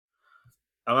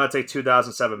 I'm gonna take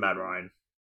 2007 Matt Ryan.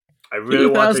 I really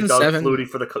want to take Doug 2007. Flutie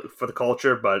for the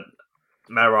culture, but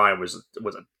Matt Ryan was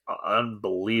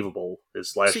unbelievable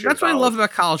his last See, year. that's what I love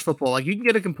about college football. Like, you can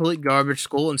get a complete garbage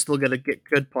school and still get a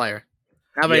good player.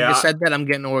 Now that I Yeah. just said that, I'm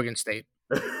getting Oregon State.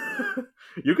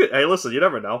 You could. Hey, listen. You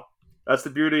never know. That's the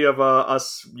beauty of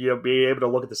us. Being able to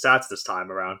look at the stats this time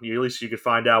around. At least you could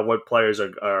find out what players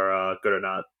are good or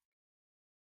not.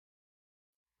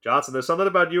 Johnson, there's something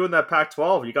about you in that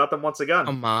Pac-12. You got them once again.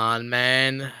 Come on,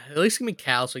 man. At least give me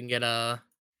Cal so we can get a...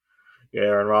 Yeah,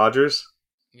 Aaron Rodgers.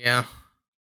 Yeah.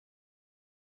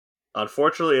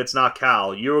 Unfortunately, it's not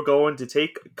Cal. You were going to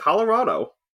take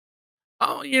Colorado.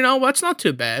 Oh, you know, that's not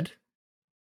too bad.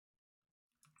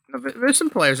 There's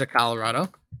some players at Colorado.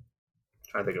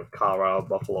 Trying to think of Colorado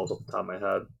Buffaloes off the top of my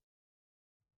head.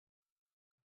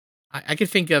 I could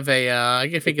think of a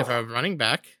running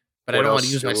back, but I don't Cordell want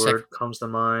to use my Stewart comes to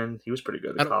mind. He was pretty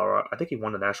good at Colorado. I think he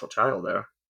won the national title there.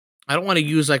 I don't want to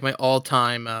use like my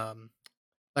all-time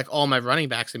all my running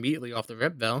backs immediately off the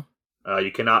rip though.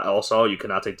 You cannot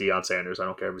take Deion Sanders. I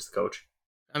don't care if he's the coach.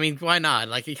 I mean, why not?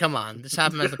 Like, come on, just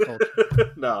have him as the coach.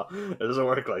 No, it doesn't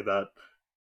work like that.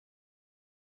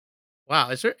 Wow,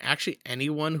 is there actually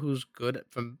anyone who's good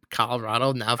from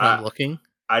Colorado now that I'm looking?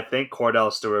 I think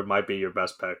Cordell Stewart might be your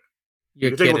best pick. You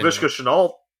can take Laviska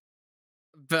Shenault.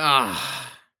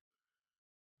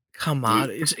 Come on.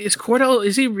 Is Cordell,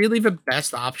 is he really the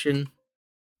best option?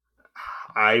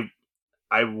 I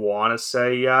want to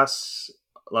say yes.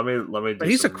 Let me. But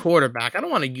he's a quarterback. I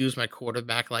don't want to use my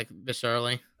quarterback like this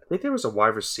early. I think there was a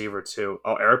wide receiver too.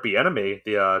 Oh, Eric Bieniemy,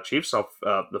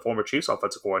 the former Chiefs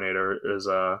offensive coordinator, is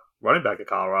running back at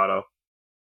Colorado.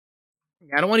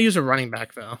 Yeah, I don't want to use a running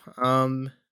back though.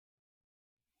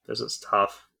 This is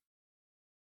tough.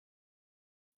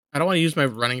 I don't want to use my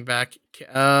running back.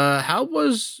 How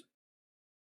was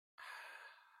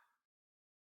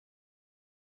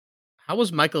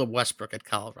Michael Westbrook at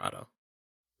Colorado?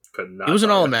 Could not. He was an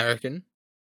All-American.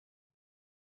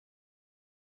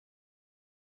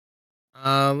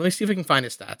 Let me see if I can find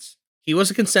his stats. He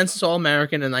was a consensus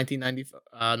All-American in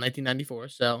 1994.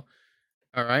 So,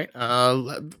 all right.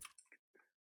 Sounds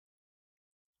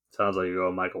like you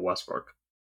go Michael Westbrook.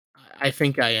 I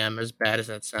think I am, as bad as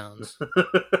that sounds.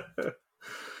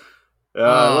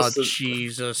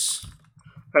 Jesus.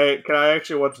 Hey, can I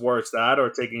actually? What's worse, that or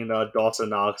taking Dawson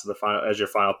Knox as your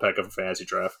final pick of a fantasy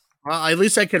draft? Well, at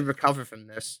least I could recover from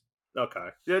this. Okay.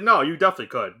 Yeah, no, you definitely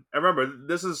could. And remember,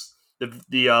 this is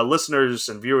the listeners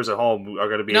and viewers at home are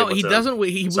going to be No, able he to doesn't.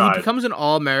 He decide. becomes an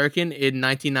All American in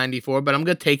 1994, but I'm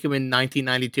gonna take him in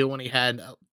 1992 when he had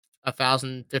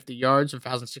 1,050 yards,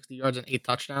 1,060 yards, and 8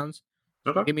 touchdowns.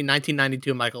 So Okay. give me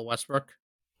 1992 Michael Westbrook.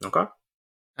 Okay.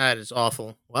 That is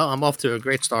awful. Well, I'm off to a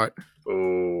great start.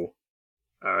 Ooh.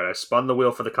 All right. I spun the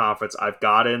wheel for the conference. I've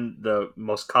gotten the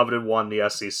most coveted one, the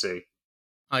SEC.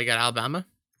 Oh, you got Alabama.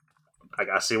 I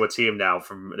got to see what team now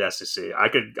from the SEC. I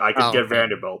could Oh, get okay.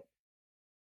 Vanderbilt.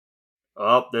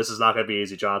 Oh, this is not going to be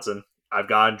easy, Johnson. I've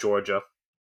gotten Georgia.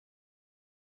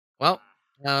 Well,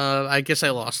 I guess I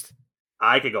lost.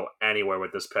 I could go anywhere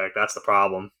with this pick. That's the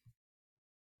problem.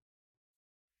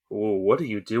 Ooh, what do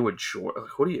you do with Georgia?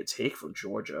 Who do you take from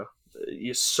Georgia?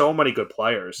 You so many good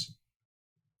players.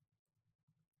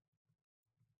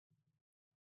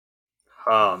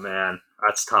 Oh man,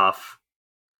 that's tough.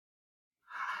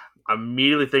 I'm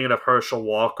immediately thinking of Herschel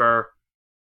Walker.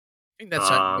 I think that's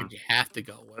Um, what you have to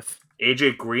go with.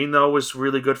 AJ Green though was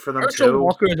really good for them Herschel too.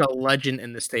 Walker is a legend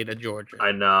in the state of Georgia.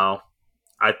 I know.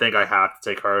 I think I have to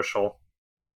take Herschel.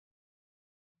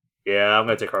 Yeah, I'm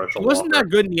gonna take Herschel He wasn't Walker.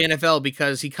 that good in the NFL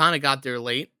because he kind of got there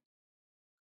late.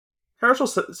 Herschel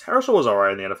was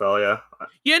alright in the NFL. Yeah,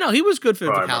 Yeah, no, he was good for Oh,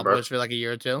 I the remember. Cowboys for like a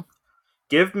year or two.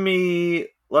 give me.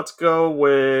 Let's go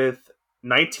with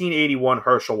 1981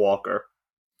 Herschel Walker.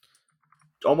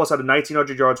 Almost had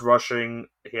 1,900 yards rushing.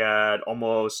 He had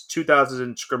almost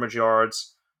 2,000 scrimmage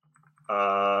yards.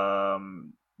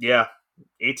 Yeah,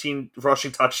 18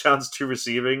 rushing touchdowns, 2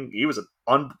 receiving. He was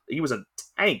a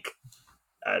tank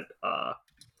at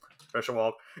Herschel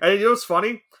Walker. And you know what's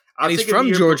funny? And he's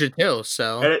from Georgia too,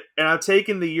 so And I'm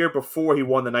taking the year before he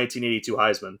won the 1982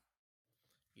 Heisman.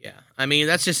 yeah. I mean,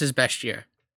 that's just his best year.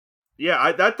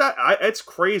 Yeah, it's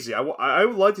crazy. I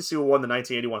would like to see who won the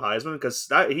 1981 Heisman because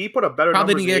he put up better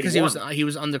Probably numbers. didn't get it because because he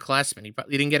was underclassman.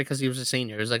 He didn't get it because he was a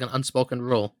senior. It was like an unspoken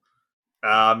rule.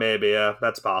 Maybe, yeah,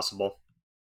 that's possible.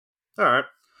 All right.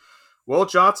 Will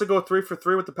Johnson go 3 for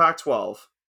 3 with the Pac-12?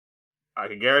 I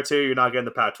can guarantee you're not getting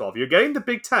the Pac-12. You're getting the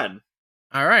Big Ten.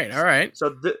 All right.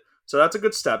 So that's a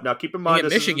good step. Now keep in mind,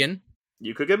 Michigan.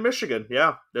 You could get Michigan.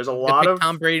 Yeah, there's a You lot pick of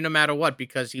Tom Brady no matter what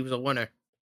because he was a winner.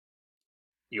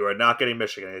 You are not getting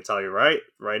Michigan. I tell you right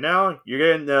now, you're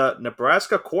getting the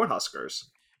Nebraska Cornhuskers.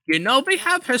 You know they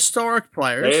have historic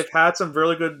players. They've had some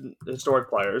really good historic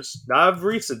players, not of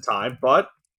recent time, but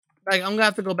Like I'm gonna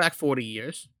have to go back 40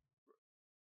 years.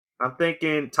 I'm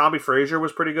thinking Tommy Frazier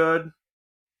was pretty good.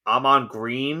 Amon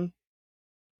Green.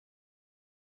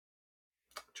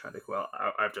 I'm trying to think well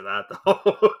after that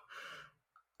though.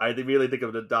 I immediately think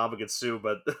of the Dominican Sue,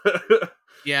 but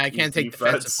Yeah, I can't take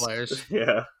defensive players.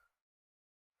 Yeah.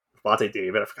 Levante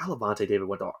David. I forgot Levante David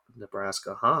went to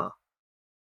Nebraska, huh?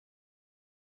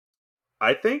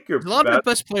 I think A lot of the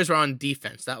best players are on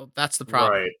defense. That's the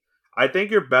problem. Right. I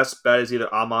think your best bet is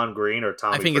either Amon Green or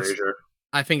Tommy Frazier.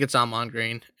 I think it's Amon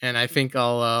Green, and I think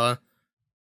I'll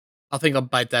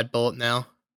bite that bullet now.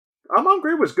 Amon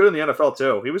Green was good in the NFL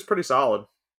too. He was pretty solid.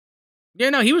 Yeah,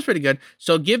 no, he was pretty good.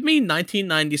 So give me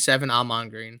 1997 Amon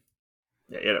Green.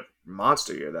 Yeah, he had a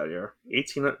monster year that year. He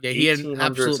had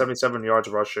 1,877 yards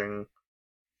rushing,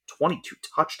 22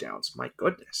 touchdowns. My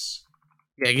goodness.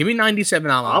 Yeah, give me 97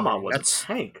 Amon was a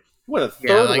tank. He went a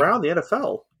third round in the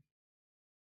NFL.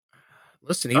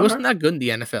 Listen, he wasn't that good in the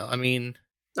NFL. I mean,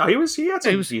 no, he had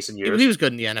some decent years. He was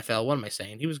good in the NFL. What am I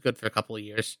saying? He was good for a couple of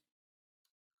years.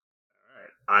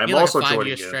 All right. I'm also like a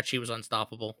 5-year joining stretch. He was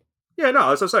unstoppable. Yeah,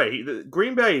 no, as I say,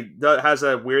 Green Bay has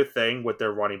a weird thing with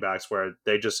their running backs where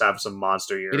they just have some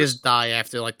monster years. They just die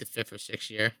after like the 5th or 6th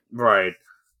year. Right.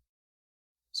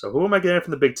 So who am I getting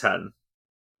from the Big Ten?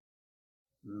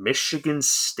 Michigan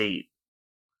State.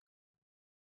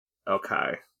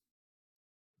 Okay.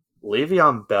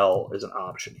 Le'Veon Bell is an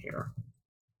option here.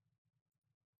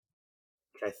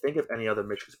 Can I think of any other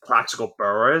Michigan? Plaxico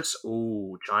Burress.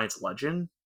 Ooh, Giants legend.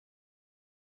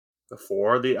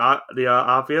 Before the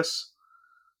obvious.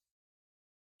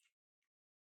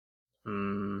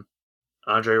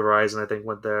 Andre Rison, I think,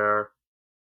 went there.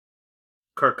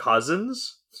 Kirk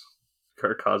Cousins.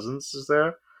 Kirk Cousins is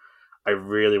there. I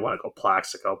really want to go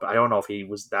Plaxico, but I don't know if he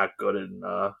was that good in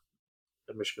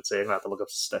Michigan State. I'm gonna have to look up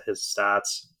his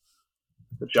stats.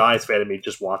 The Giants fan of me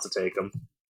just wants to take him.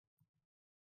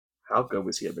 How good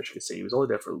was he at Michigan State? He was only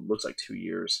there for looks like 2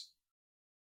 years.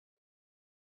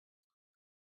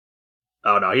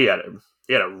 Oh no, he had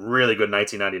a really good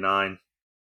 1999.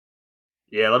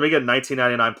 Yeah, let me get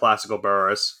 1999 Plaxico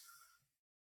Burress.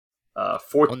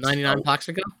 99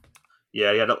 Plaxico?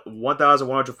 Yeah, he had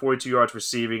 1,142 yards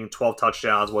receiving, 12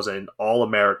 touchdowns. Was an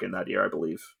All-American that year, I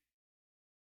believe.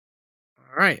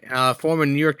 All right. Former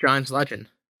New York Giants legend.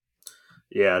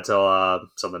 Yeah, until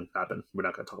something happened. We're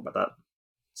not going to talk about that.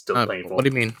 Still What painful. do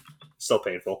you mean? Still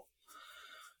painful.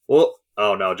 Well,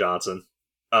 oh no, Johnson.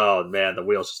 Oh man, the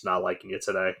wheel's just not liking it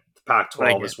today. The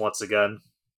Pac-12 is once again.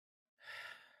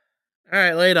 All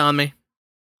right, lay it on me.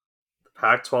 The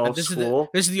Pac-12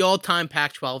 This is the all-time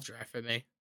Pac-12 draft for me.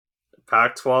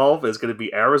 Pac-12 is going to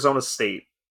be Arizona State.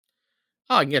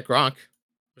 Oh, I can get Gronk.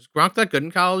 Was Gronk that good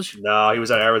in college? No, he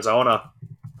was at Arizona.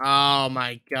 Oh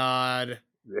my god.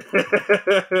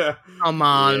 Come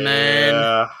on,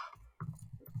 man.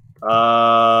 Who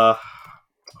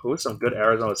are some good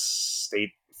Arizona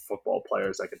State football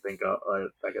players I could think of? I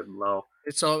could know.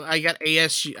 So I got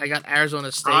ASU. I got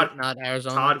Arizona State, not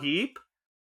Arizona. Todd Heap.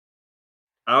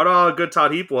 I don't know how good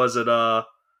Todd Heap was at.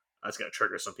 That's gonna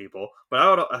trigger some people, but I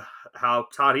don't know how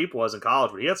Todd Heap was in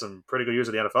college. But he had some pretty good years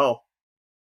at the NFL.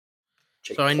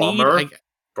 Jake Plummer,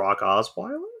 Brock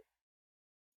Osweiler.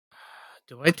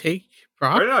 Do I take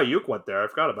Brock? Right now, Ayuk went there. I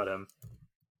forgot about him.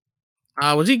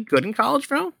 Was he good in college,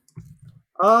 bro?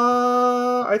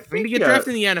 I think to get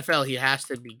drafted in the NFL, he has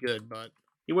to be good, but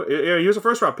he was a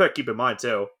first round pick. Keep in mind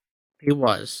too. He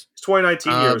was. His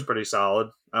 2019 year was pretty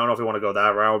solid. I don't know if you want to go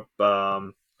that route.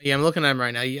 Yeah, I'm looking at him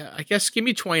right now. Yeah, I guess give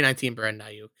me 2019 Brandon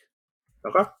Ayuk.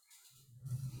 Okay.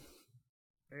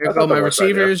 There go my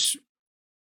receivers.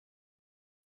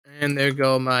 And there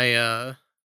go my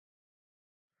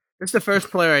this is the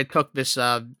first player I took this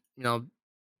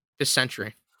this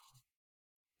century.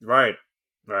 Right.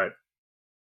 I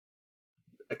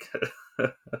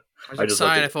was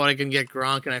excited. I thought I could get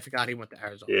Gronk, and I forgot he went to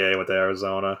Arizona. Yeah, he went to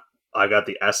Arizona. I got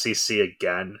the SEC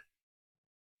again.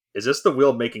 Is this the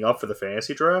wheel making up for the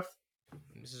fantasy draft?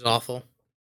 This is awful.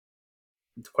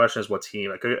 The question is what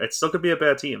team. It still could be a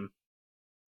bad team.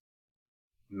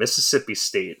 Mississippi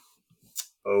State.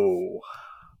 Oh.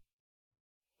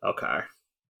 Okay.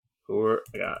 I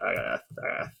gotta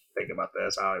think about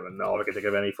this. I don't even know if I can think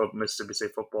of any Mississippi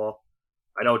State football.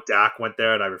 I know Dak went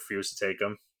there, and I refuse to take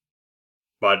him.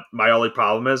 But my only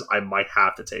problem is I might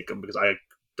have to take him because I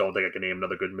don't think I can name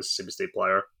another good Mississippi State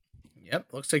player.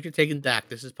 Yep, looks like you're taking Dak.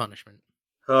 This is punishment.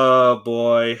 Oh,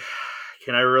 boy.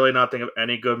 Can I really not think of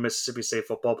any good Mississippi State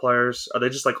football players? Are they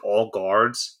just like all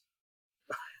guards?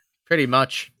 Pretty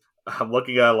much. I'm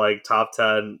looking at like top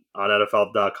 10 on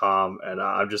NFL.com, and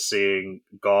I'm just seeing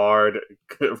guard,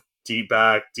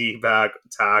 D-back,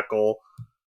 tackle.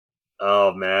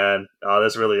 Oh, man. Oh,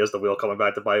 this really is the wheel coming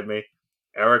back to bite me.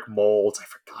 Eric Moulds. I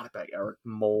forgot about Eric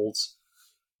Moulds.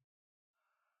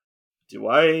 Do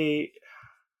I...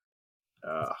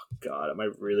 Oh, God. Am I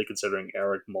really considering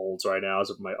Eric Moulds right now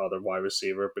as my other wide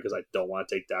receiver because I don't want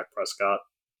to take Dak Prescott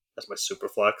as my super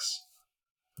flex?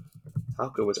 How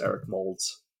good was Eric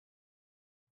Moulds?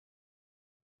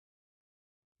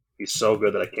 He's so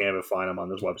good that I can't even find him on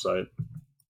this website.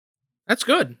 That's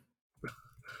good.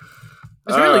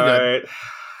 That's really good.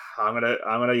 I'm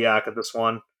gonna yak at this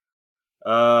one.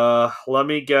 Let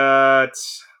me get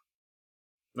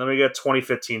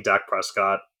 2015 Dak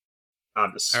Prescott.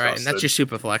 I'm disgusted. All right, and that's your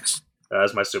super flex.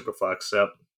 That's my super flex. Yep.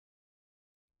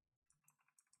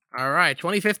 All right,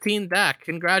 2015 Dak.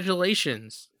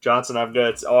 Congratulations, Johnson. I'm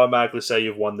gonna automatically say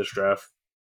you've won this draft.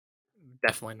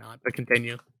 Definitely not, but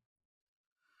continue.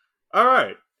 All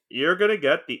right, you're gonna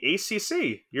get the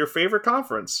ACC, your favorite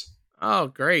conference. Oh,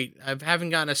 great! I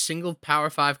haven't gotten a single Power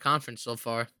 5 conference so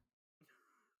far.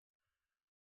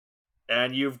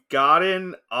 And you've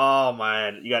gotten, oh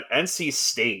man, you got NC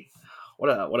State. What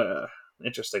a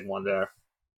interesting one there.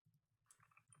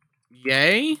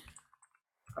 Yay!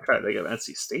 I'm trying to think of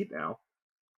NC State now.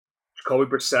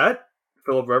 Jacoby Brissett,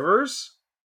 Phillip Rivers.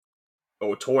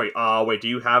 Oh, Torrey. Wait,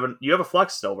 you have a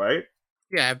flex still, right?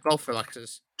 Yeah, I have both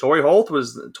flexes. Torrey Holt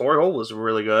was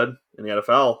really good in the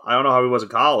NFL. I don't know how he was in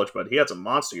college, but he had some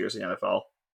monster years in the NFL.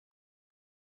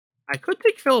 I could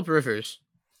take Phillip Rivers.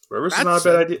 Rivers is not a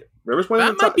bad idea. Rivers went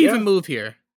that might be even move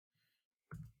here.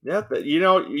 Yeah, but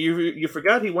you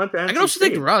forgot he went to NC State. I can also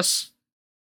take Russ.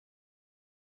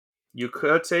 You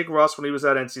could take Russ when he was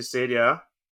at NC State, yeah.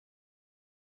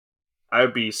 I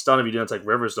would be stunned if you didn't take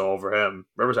Rivers though over him.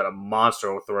 Rivers had a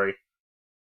monster 03.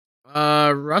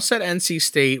 Russ at NC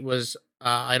State was.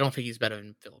 I don't think he's better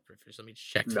than Phillip Rivers. Let me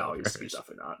check. No, he's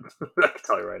definitely not. I can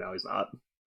tell you right now, he's not.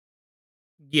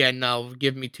 Yeah, no.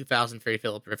 Give me 2003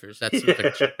 Phillip Rivers. That seems like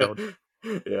a cheat code.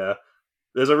 Yeah,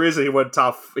 there's a reason he went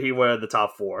the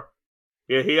top 4.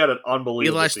 Yeah, he had an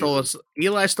unbelievable.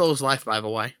 Eli stole his life, by the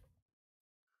way.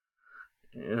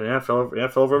 Yeah, Phillip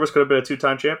Rivers could have been a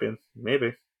 2-time champion.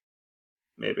 Maybe.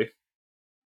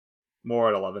 More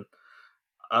at 11.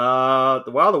 Wow,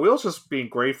 the wheel's just being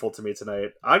grateful to me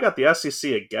tonight. I got the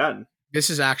SEC again. This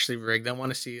is actually rigged. I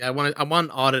want to see. I want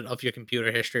an audit of your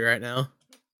computer history right now.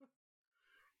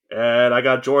 And I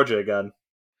got Georgia again.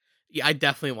 Yeah, I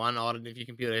definitely want an audit of your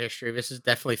computer history. This is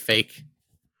definitely fake.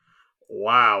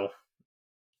 Wow.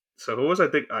 So who was I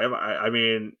think? I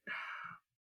mean,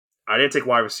 I didn't take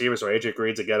wide receivers, so AJ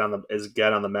Green's again on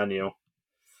the menu.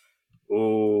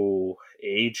 Ooh,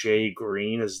 AJ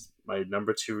Green is my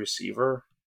number 2 receiver.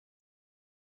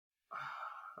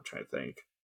 I'm trying to think.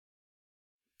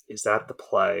 Is that the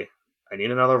play? I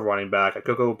need another running back. I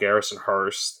could go Garrison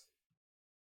Hurst.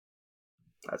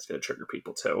 That's gonna trigger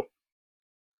people too.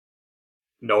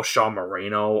 No Sean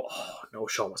Moreno. Oh, no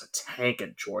Sean was a tank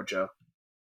in Georgia.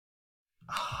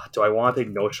 Do I want to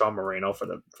take No Sean Moreno for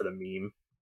the meme?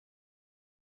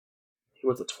 He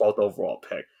was the 12th overall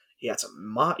pick. He had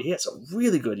some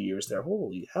really good years there.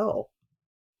 Holy hell!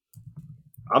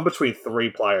 I'm between 3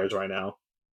 players right now.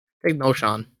 Take no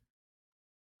Sean.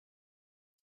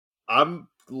 I'm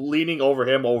leaning over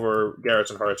him over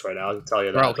Garrison Hurts right now. I can tell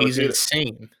you that. Bro, he's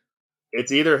insane.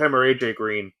 It's either him or AJ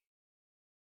Green.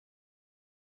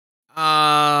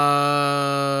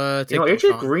 AJ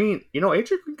Green. AJ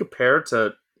Green compared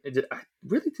to. I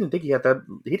really didn't think he had that.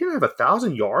 He didn't have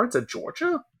 1,000 yards at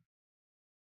Georgia.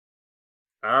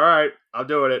 All right, I'm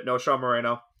doing it. No Sean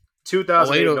Moreno.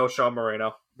 2008. No Sean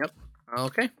Moreno. Yep.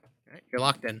 Okay. All right, you're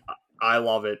locked in. I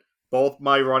love it. Both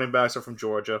my running backs are from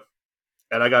Georgia,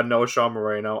 and I got no Sean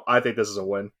Moreno. I think this is a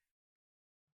win.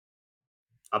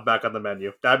 I'm back on the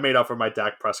menu. That made up for my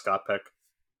Dak Prescott pick.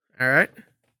 All right.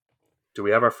 Do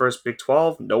we have our first Big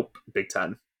 12? Nope. Big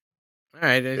 10. All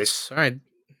right. All right.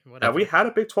 Whatever. Have we had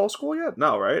a Big 12 school yet?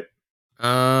 No, right?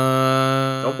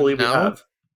 Don't believe we have.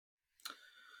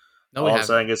 No, all I'm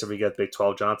saying is if we get Big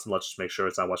 12 Johnson, let's just make sure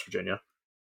it's not West Virginia.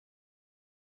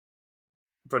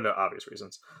 For no obvious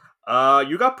reasons.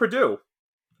 You got Purdue.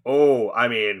 Oh, I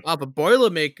mean... Oh, but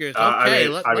Boilermakers.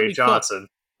 Okay, I mean Johnson. Cook.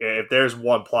 If there's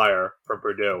one player from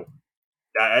Purdue,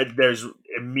 there's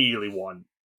immediately one.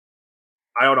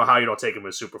 I don't know how you don't take him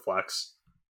with Superflex.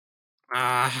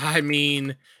 I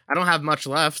mean, I don't have much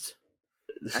left.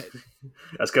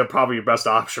 That's probably your best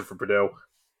option for Purdue.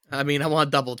 I mean, I want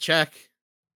to double check.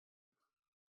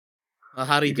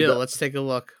 How'd he do? Let's take a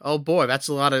look. Oh boy, that's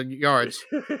a lot of yards.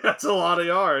 That's a lot of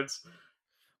yards.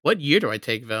 What year do I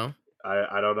take, though?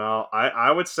 I don't know.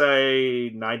 I would say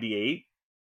 98.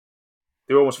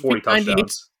 They were almost 40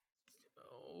 touchdowns.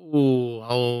 Ooh,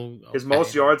 okay. His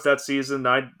most yards that season,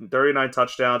 39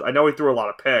 touchdowns. I know he threw a lot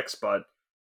of picks, but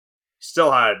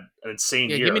still had an insane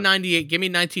year. Give me 98. Give me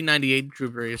 1998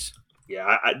 Drew Brees.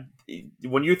 Yeah,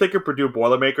 when you think of Purdue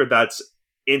Boilermaker, that's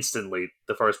instantly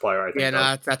the first player I think. Yeah,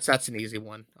 no, that's an easy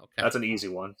one. Okay, that's an easy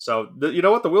one. So you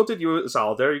know what, the wheel did you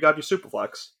solid there. You got your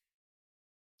Superflex.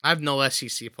 I have no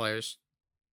SEC players.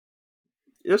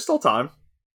 There's still time.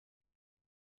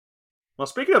 Well,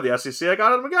 speaking of the SEC, I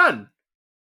got him again.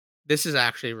 This is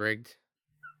actually rigged.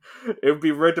 It would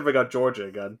be rigged if I got Georgia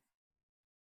again.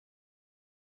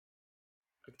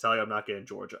 I can tell you I'm not getting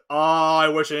Georgia. Oh, I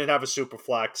wish I didn't have a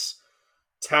Superflex.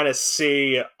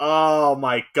 Tennessee. Oh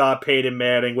my God, Peyton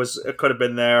Manning could have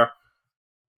been there.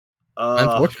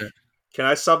 Unfortunate. Can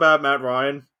I sub out Matt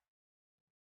Ryan?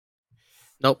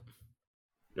 Nope.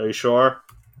 Are you sure?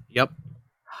 Yep.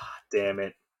 Damn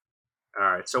it. All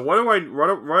right. So what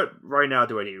right now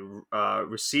do I need?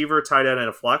 Receiver, tight end, and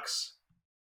a flex?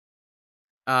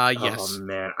 Yes. Oh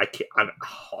man, I can't.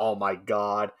 Oh my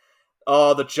God.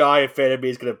 Oh, the Giant fan of me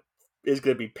is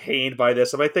gonna be pained by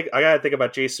this. I gotta think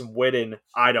about Jason Witten.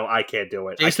 I can't do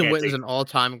it. Jason Witten's an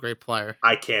all-time great player.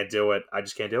 I can't do it. I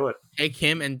just can't do it. Take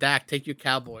him and Dak. Take your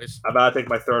Cowboys. I'm about to take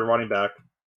my third running back.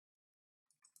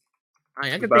 I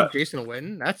can take Jason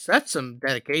Witten. That's some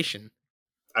dedication.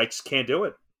 I just can't do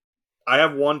it. I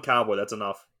have one Cowboy. That's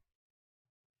enough.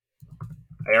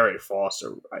 Arian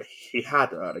Foster. He had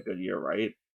to have a good year,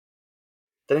 right?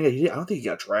 Then again, I don't think he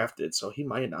got drafted, so he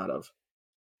might not have.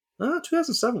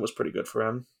 2007 was pretty good for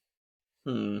him.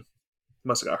 He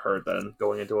must have got hurt then,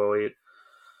 going into 08.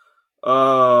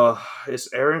 Is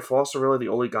Arian Foster really the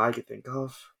only guy I could think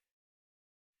of?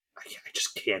 I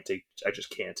just can't take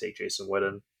Jason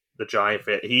Witten. The Giant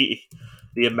fan.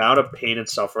 The amount of pain and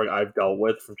suffering I've dealt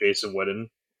with from Jason Witten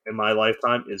in my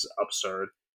lifetime is absurd.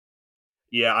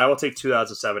 Yeah, I will take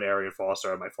 2007 Arian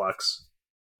Foster at my flex.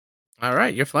 All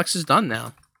right, your flex is done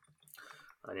now.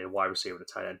 I need a wide receiver to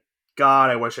tight end.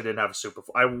 God, I wish I didn't have a super.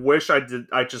 I wish I did.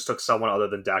 I just took someone other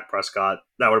than Dak Prescott.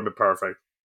 That would have been perfect.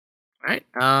 All right,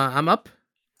 I'm up.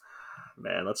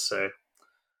 Man, let's see.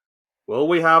 Will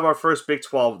we have our first Big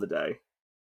 12 of the day?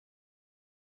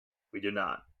 We do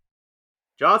not.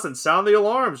 Johnson, sound the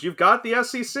alarms. You've got the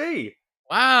SEC.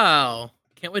 Wow.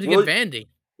 Can't wait to get Vandy.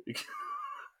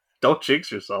 Don't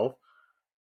jinx yourself.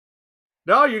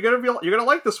 No, you're gonna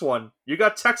like this one. You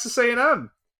got Texas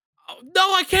A&M. Oh,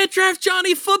 no, I can't draft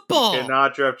Johnny Football.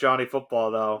 Cannot draft Johnny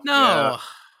Football though. No. Yeah.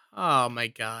 Oh my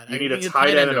god. You need a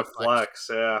tight end and a flex.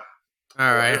 Yeah.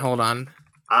 All right, hold on.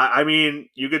 I mean,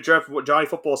 you could draft Johnny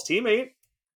Football's teammate,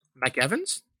 Mike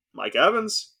Evans. Mike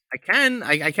Evans. I can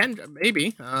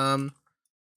maybe. We're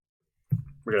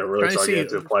gonna really start getting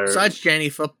into the players. Besides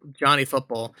Johnny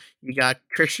Football, you got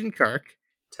Christian Kirk.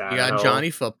 Tannehill. You got Johnny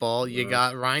Football. You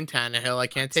got Ryan Tannehill. I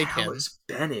can't take him. Dallas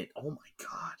Bennett. Oh my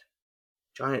god.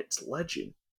 Giants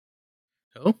legend.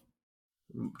 Who?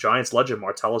 Giants legend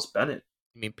Martellus Bennett.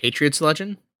 You mean Patriots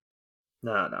legend?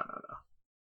 No.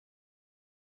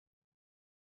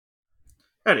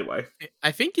 Anyway,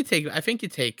 I think you take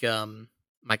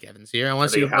Mike Evans here. I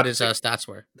want to see what his stats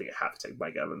were. I think I have to take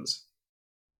Mike Evans.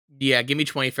 Yeah, give me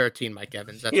 2013 Mike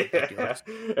Evans. That's ridiculous.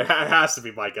 It has to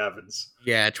be Mike Evans.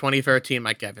 Yeah, 2013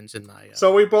 Mike Evans in my.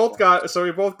 So we both got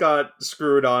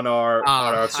screwed on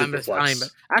our super flex.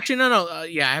 Actually, no.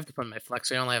 Yeah, I have to put my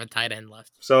flex. I only have a tight end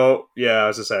left. So yeah,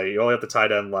 as I say, you only have the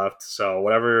tight end left. So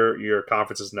whatever your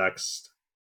conference is next.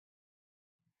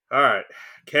 All right,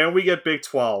 can we get Big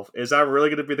 12? Is that really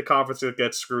going to be the conference that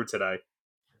gets screwed today?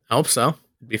 I hope so.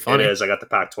 It'd be funny. It is. I got the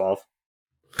Pac-12.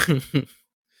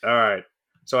 All right.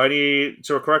 So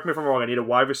correct me if I'm wrong, I need a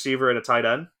wide receiver and a tight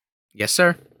end? Yes,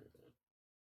 sir.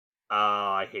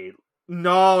 I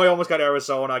almost got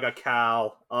Arizona. I got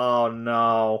Cal. Oh,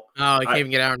 no. Oh, I can't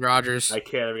even get Aaron Rodgers. I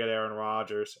can't even get Aaron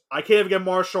Rodgers. I can't even get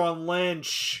Marshawn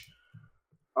Lynch.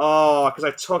 Oh, because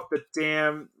I took the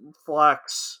damn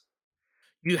flex.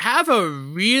 You have a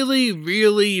really,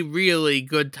 really, really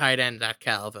good tight end at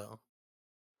Cal, though.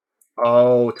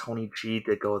 Oh, Tony G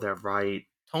did go there, right.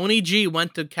 Tony G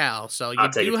went to Cal, so you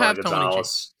do have Tony G.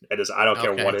 It is. I don't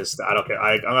care what his. I don't care.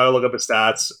 I'm gonna look up his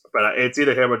stats, but it's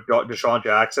either him or Deshaun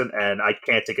Jackson, and I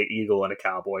can't take an Eagle and a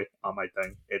Cowboy on my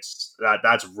thing. It's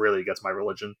that's really against my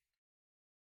religion.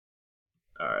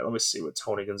 All right, let me see what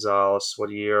Tony Gonzalez. What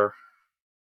year?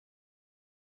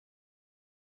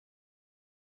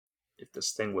 If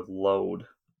this thing would load.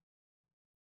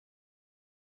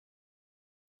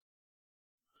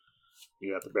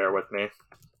 You have to bear with me.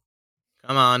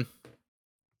 Come on.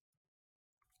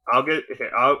 I'll get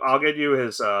you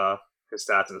his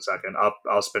stats in a second.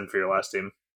 I'll spin for your last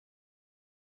team.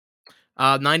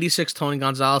 96 Tony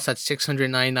Gonzalez had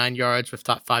 699 yards with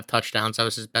 5 touchdowns. That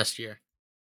was his best year.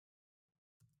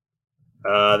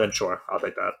 Then sure, I'll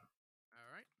take that.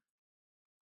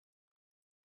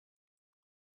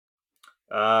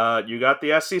 All right. You got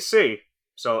the SEC.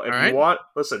 So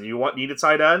if you need a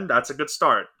tight end, that's a good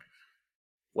start.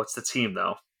 What's the team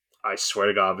though? I swear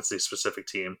to God, it's a specific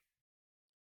team.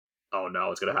 Oh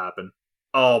no, it's gonna happen.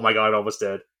 Oh my God, it almost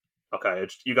did. Okay,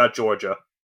 you got Georgia.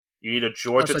 You need a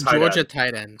Georgia tight end. Georgia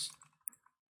tight ends.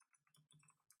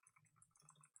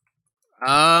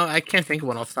 I can't think of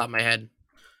one off the top of my head.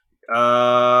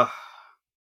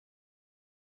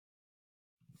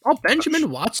 Benjamin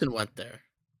Watson went there.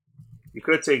 You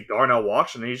could take Darnell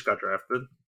Washington. He just got drafted.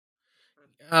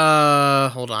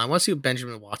 Hold on. I want to see what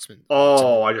Benjamin Watson.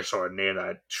 Oh, I just saw a name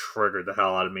that triggered the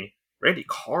hell out of me. Randy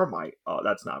Carmichael. Oh,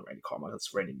 that's not Randy Carmichael.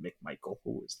 That's Randy McMichael.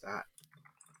 Who is that?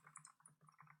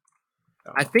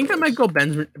 I think I might go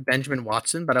Benjamin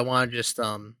Watson, but I want to just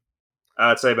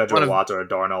I'd say Benjamin Watson or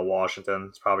Darnell Washington.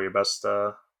 It's probably your best.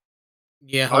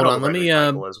 Yeah, hold on. Let me.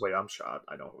 Wait, I'm shot.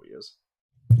 I know who he is.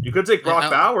 You could take Brock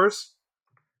Bowers.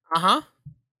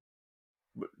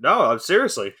 No,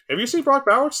 seriously. Have you seen Brock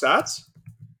Bowers' stats?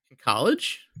 In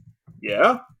college?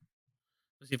 Yeah.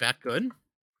 Was he that good?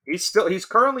 He's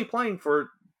currently playing for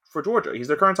Georgia. He's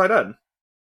their current tight end.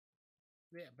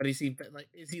 Yeah, but is he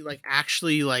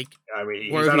actually I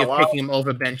mean, worthy of picking him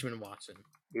over Benjamin Watson?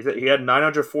 He had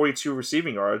 942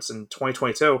 receiving yards in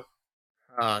 2022.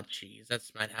 Oh, jeez,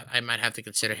 I might have to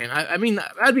consider him. I mean,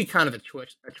 that'd be kind of a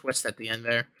twist at the end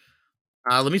there.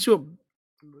 Let me see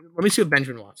what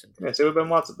Benjamin Watson did. Yeah, see what Ben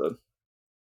Watson did.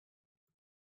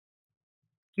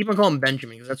 Keep on calling him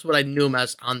Benjamin because that's what I knew him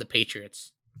as on the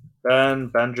Patriots.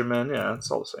 Benjamin, yeah,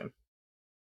 it's all the same.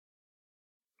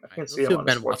 I can't see him on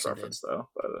the sports reference though,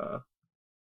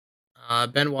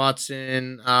 but Ben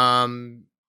Watson, yeah,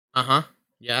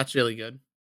 that's really good.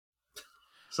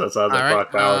 So it sounds like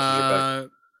Brock Bowers.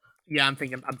 Yeah, I'm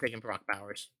thinking Brock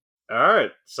Bowers. All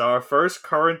right, so our first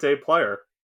current day player.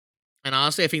 And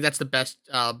honestly, I think that's the best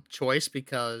choice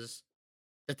because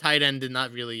the tight end did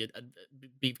not really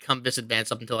become this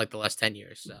advanced up until the last 10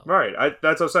 years. So right,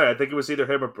 that's what I'm saying. I think it was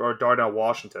either him or Darnell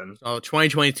Washington. So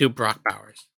 2022 Brock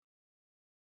Bowers,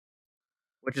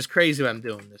 which is crazy. What I'm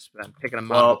doing this, but I'm picking a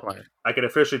model player. I can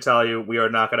officially tell you, we are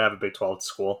not going to have a Big 12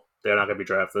 school. They're not going to be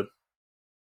drafted.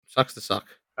 Sucks to suck.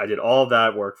 I did all of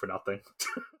that work for nothing.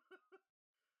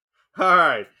 All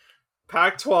right.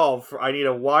 Pac-12. I need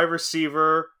a wide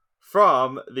receiver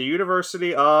from the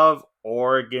University of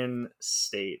Oregon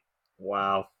State.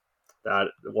 Wow.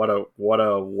 What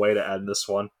a way to end this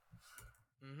one.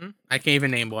 Mm-hmm. I can't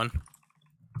even name one.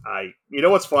 You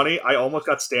know what's funny? I almost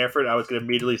got Stanford. I was going to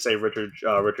immediately say Richard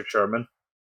Sherman.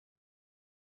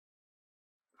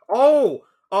 Oh,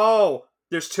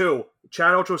 there's two.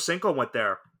 Chad Ochocinco went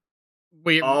there.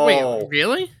 Wait,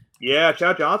 really? Yeah,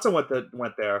 Chad Johnson went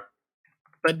there.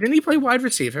 But didn't he play wide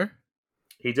receiver?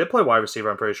 He did play wide receiver,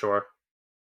 I'm pretty sure.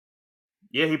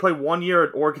 Yeah, he played 1 year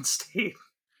at Oregon State.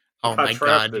 Oh my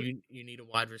god, you need a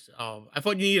wide receiver. Oh, I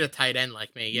thought you needed a tight end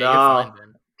like me. Yeah, no, you're fine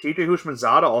then. TJ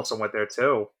Houshmandzadeh also went there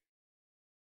too.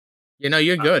 You know,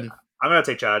 you're good. I'm gonna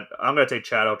take Chad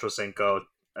Ochocinco.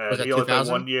 He only played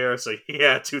 1 year, so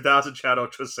yeah, 2000 Chad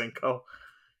Ochocinco.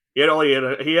 He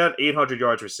had 800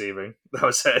 yards receiving. That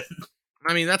was it.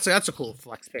 I mean, that's a cool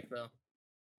flex pick though.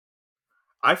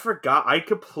 I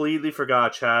completely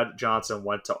forgot Chad Johnson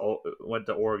went to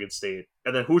Oregon State,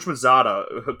 and then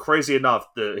Houshmandzadeh, crazy enough,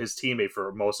 his teammate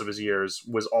for most of his years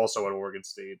was also at Oregon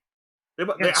State. They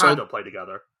had to play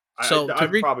together. I'm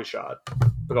probably shot.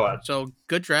 But go ahead. So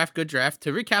good draft. To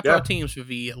recap our teams for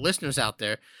the listeners out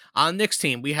there, on Nick's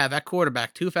team we have at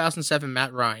quarterback 2007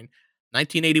 Matt Ryan,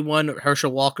 1981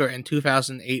 Herschel Walker, and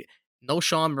 2008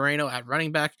 Noshawn Moreno at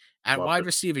running back. At wide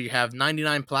receiver, you have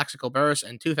 99 Plaxico Burress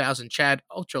and 2000 Chad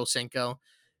Ochocinco.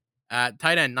 At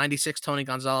tight end, 96 Tony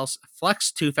Gonzalez.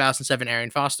 Flex, 2007 Arian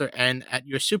Foster. And at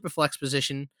your super flex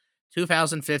position,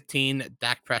 2015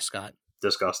 Dak Prescott.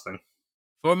 Disgusting.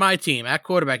 For my team, at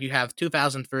quarterback, you have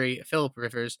 2003 Phillip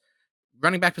Rivers.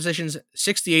 Running back positions,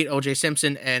 68 OJ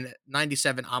Simpson and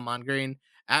 97 Ahman Green.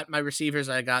 At my receivers,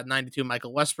 I got 92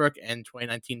 Michael Westbrook and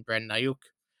 2019 Brandon Ayuk.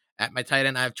 At my tight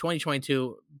end, I have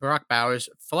 2022 Brock Bowers,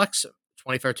 flex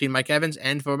 2013 Mike Evans,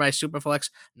 and for my super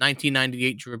flex,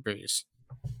 1998 Drew Brees.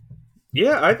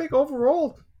 Yeah, I think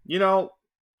overall,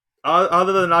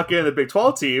 other than not getting the Big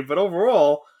 12 team, but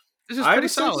overall, this is pretty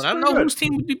solid. I don't know whose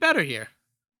team would be better here.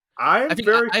 I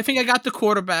think I got the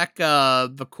quarterback. I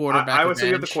would say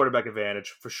you have the quarterback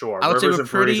advantage for sure. I would say we're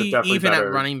pretty even at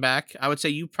running back. I would say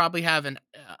you probably have an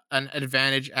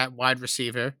advantage at wide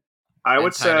receiver. I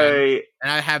would say,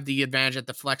 and I have the advantage at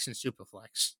the flex and super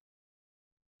flex.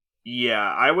 Yeah,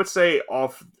 I would say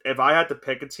if I had to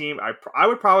pick a team, I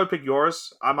would probably pick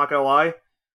yours. I'm not gonna lie.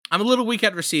 I'm a little weak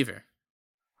at receiver.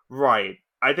 Right.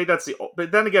 I think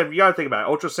but then again, you gotta think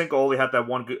about it. Ochocinco only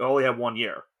had 1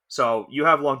 year, so you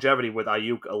have longevity with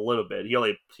Ayuk a little bit.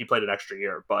 He played an extra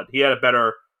year, but he had a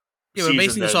better. Yeah, we're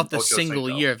basing this off the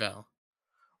single year, though.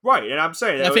 Right, and I'm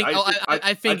saying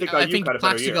I think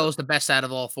Plaxico is the best out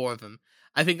of all four of them.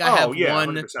 I think I have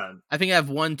 100%. I think I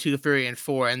have 1, 2, 3, and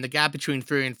 4, and the gap between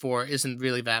 3 and 4 isn't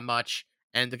really that much,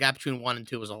 and the gap between 1 and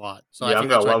 2 is a lot. So I think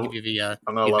that's why I give you the.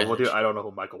 I'm gonna level with you. I don't know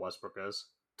who Michael Westbrook is.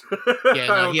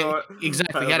 Exactly.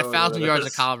 He had 1,000 yards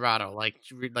at Colorado. Like,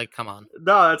 come on.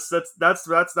 No, that's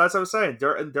what I'm saying.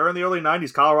 During the early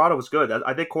 '90s, Colorado was good.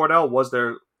 I think Cordell was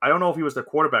their. I don't know if he was their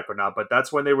quarterback or not, but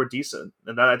that's when they were decent,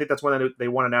 and I think that's when they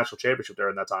won a national championship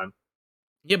during that time.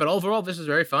 Yeah, but overall, this is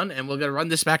very fun, and we're going to run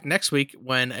this back next week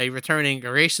when a returning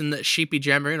Grayson Sheepy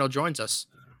Jammarino joins us.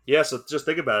 Yeah, so just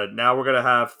think about it. Now we're going to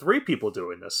have 3 people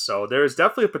doing this, so there's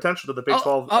definitely a potential that the Big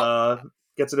 12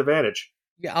 gets an advantage.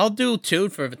 Yeah, I'll do 2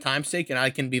 for the time's sake, and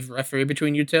I can be the referee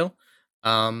between you two.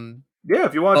 Yeah,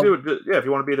 if you want to do it, if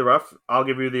you want to be the ref, I'll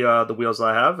give you the wheels that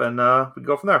I have, and we can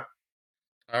go from there.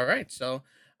 All right, so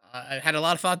I had a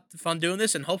lot of fun doing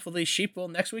this, and hopefully Sheep will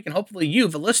next week, and hopefully you,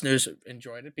 the listeners,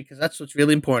 enjoyed it, because that's what's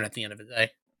really important at the end of the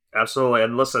day. Absolutely,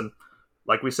 and listen,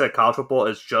 like we said, college football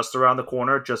is just around the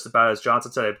corner, just about as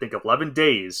Johnson said, I think 11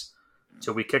 days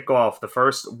till we kick off the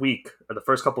first week, or the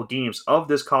first couple games of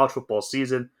this college football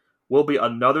season. Will be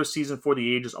another season for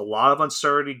the ages, a lot of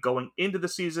uncertainty going into the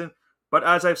season, but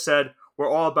as I've said, we're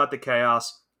all about the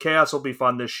chaos. Chaos will be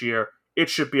fun this year. It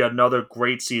should be another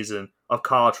great season of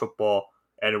college football,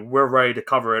 and we're ready to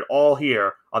cover it all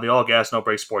here on the All Gas No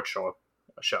Break Sports Show.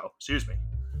 Excuse me.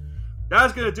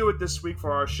 That's going to do it this week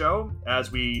for our show,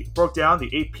 as we broke down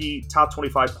the AP Top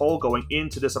 25 poll going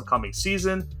into this upcoming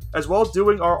season, as well as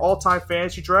doing our all-time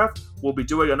fantasy draft. We'll be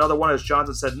doing another one, as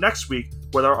Johnson said, next week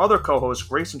with our other co-host,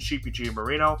 Grayson Sheepy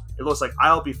Marino. It looks like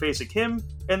I'll be facing him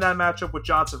in that matchup with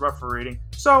Johnson refereeing,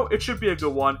 so it should be a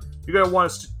good one. You're going to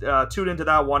want to tune into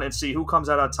that one and see who comes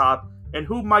out on top and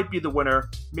who might be the winner.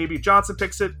 Maybe Johnson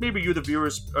picks it, maybe you, the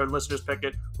viewers or listeners, pick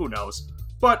it. Who knows?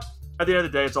 But at the end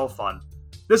of the day, it's all fun.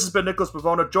 This has been Nicholas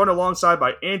Pavona, joined alongside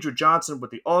by Andrew Johnson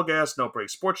with the All Gas No Break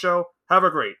Sports Show. Have a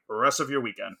great rest of your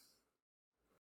weekend.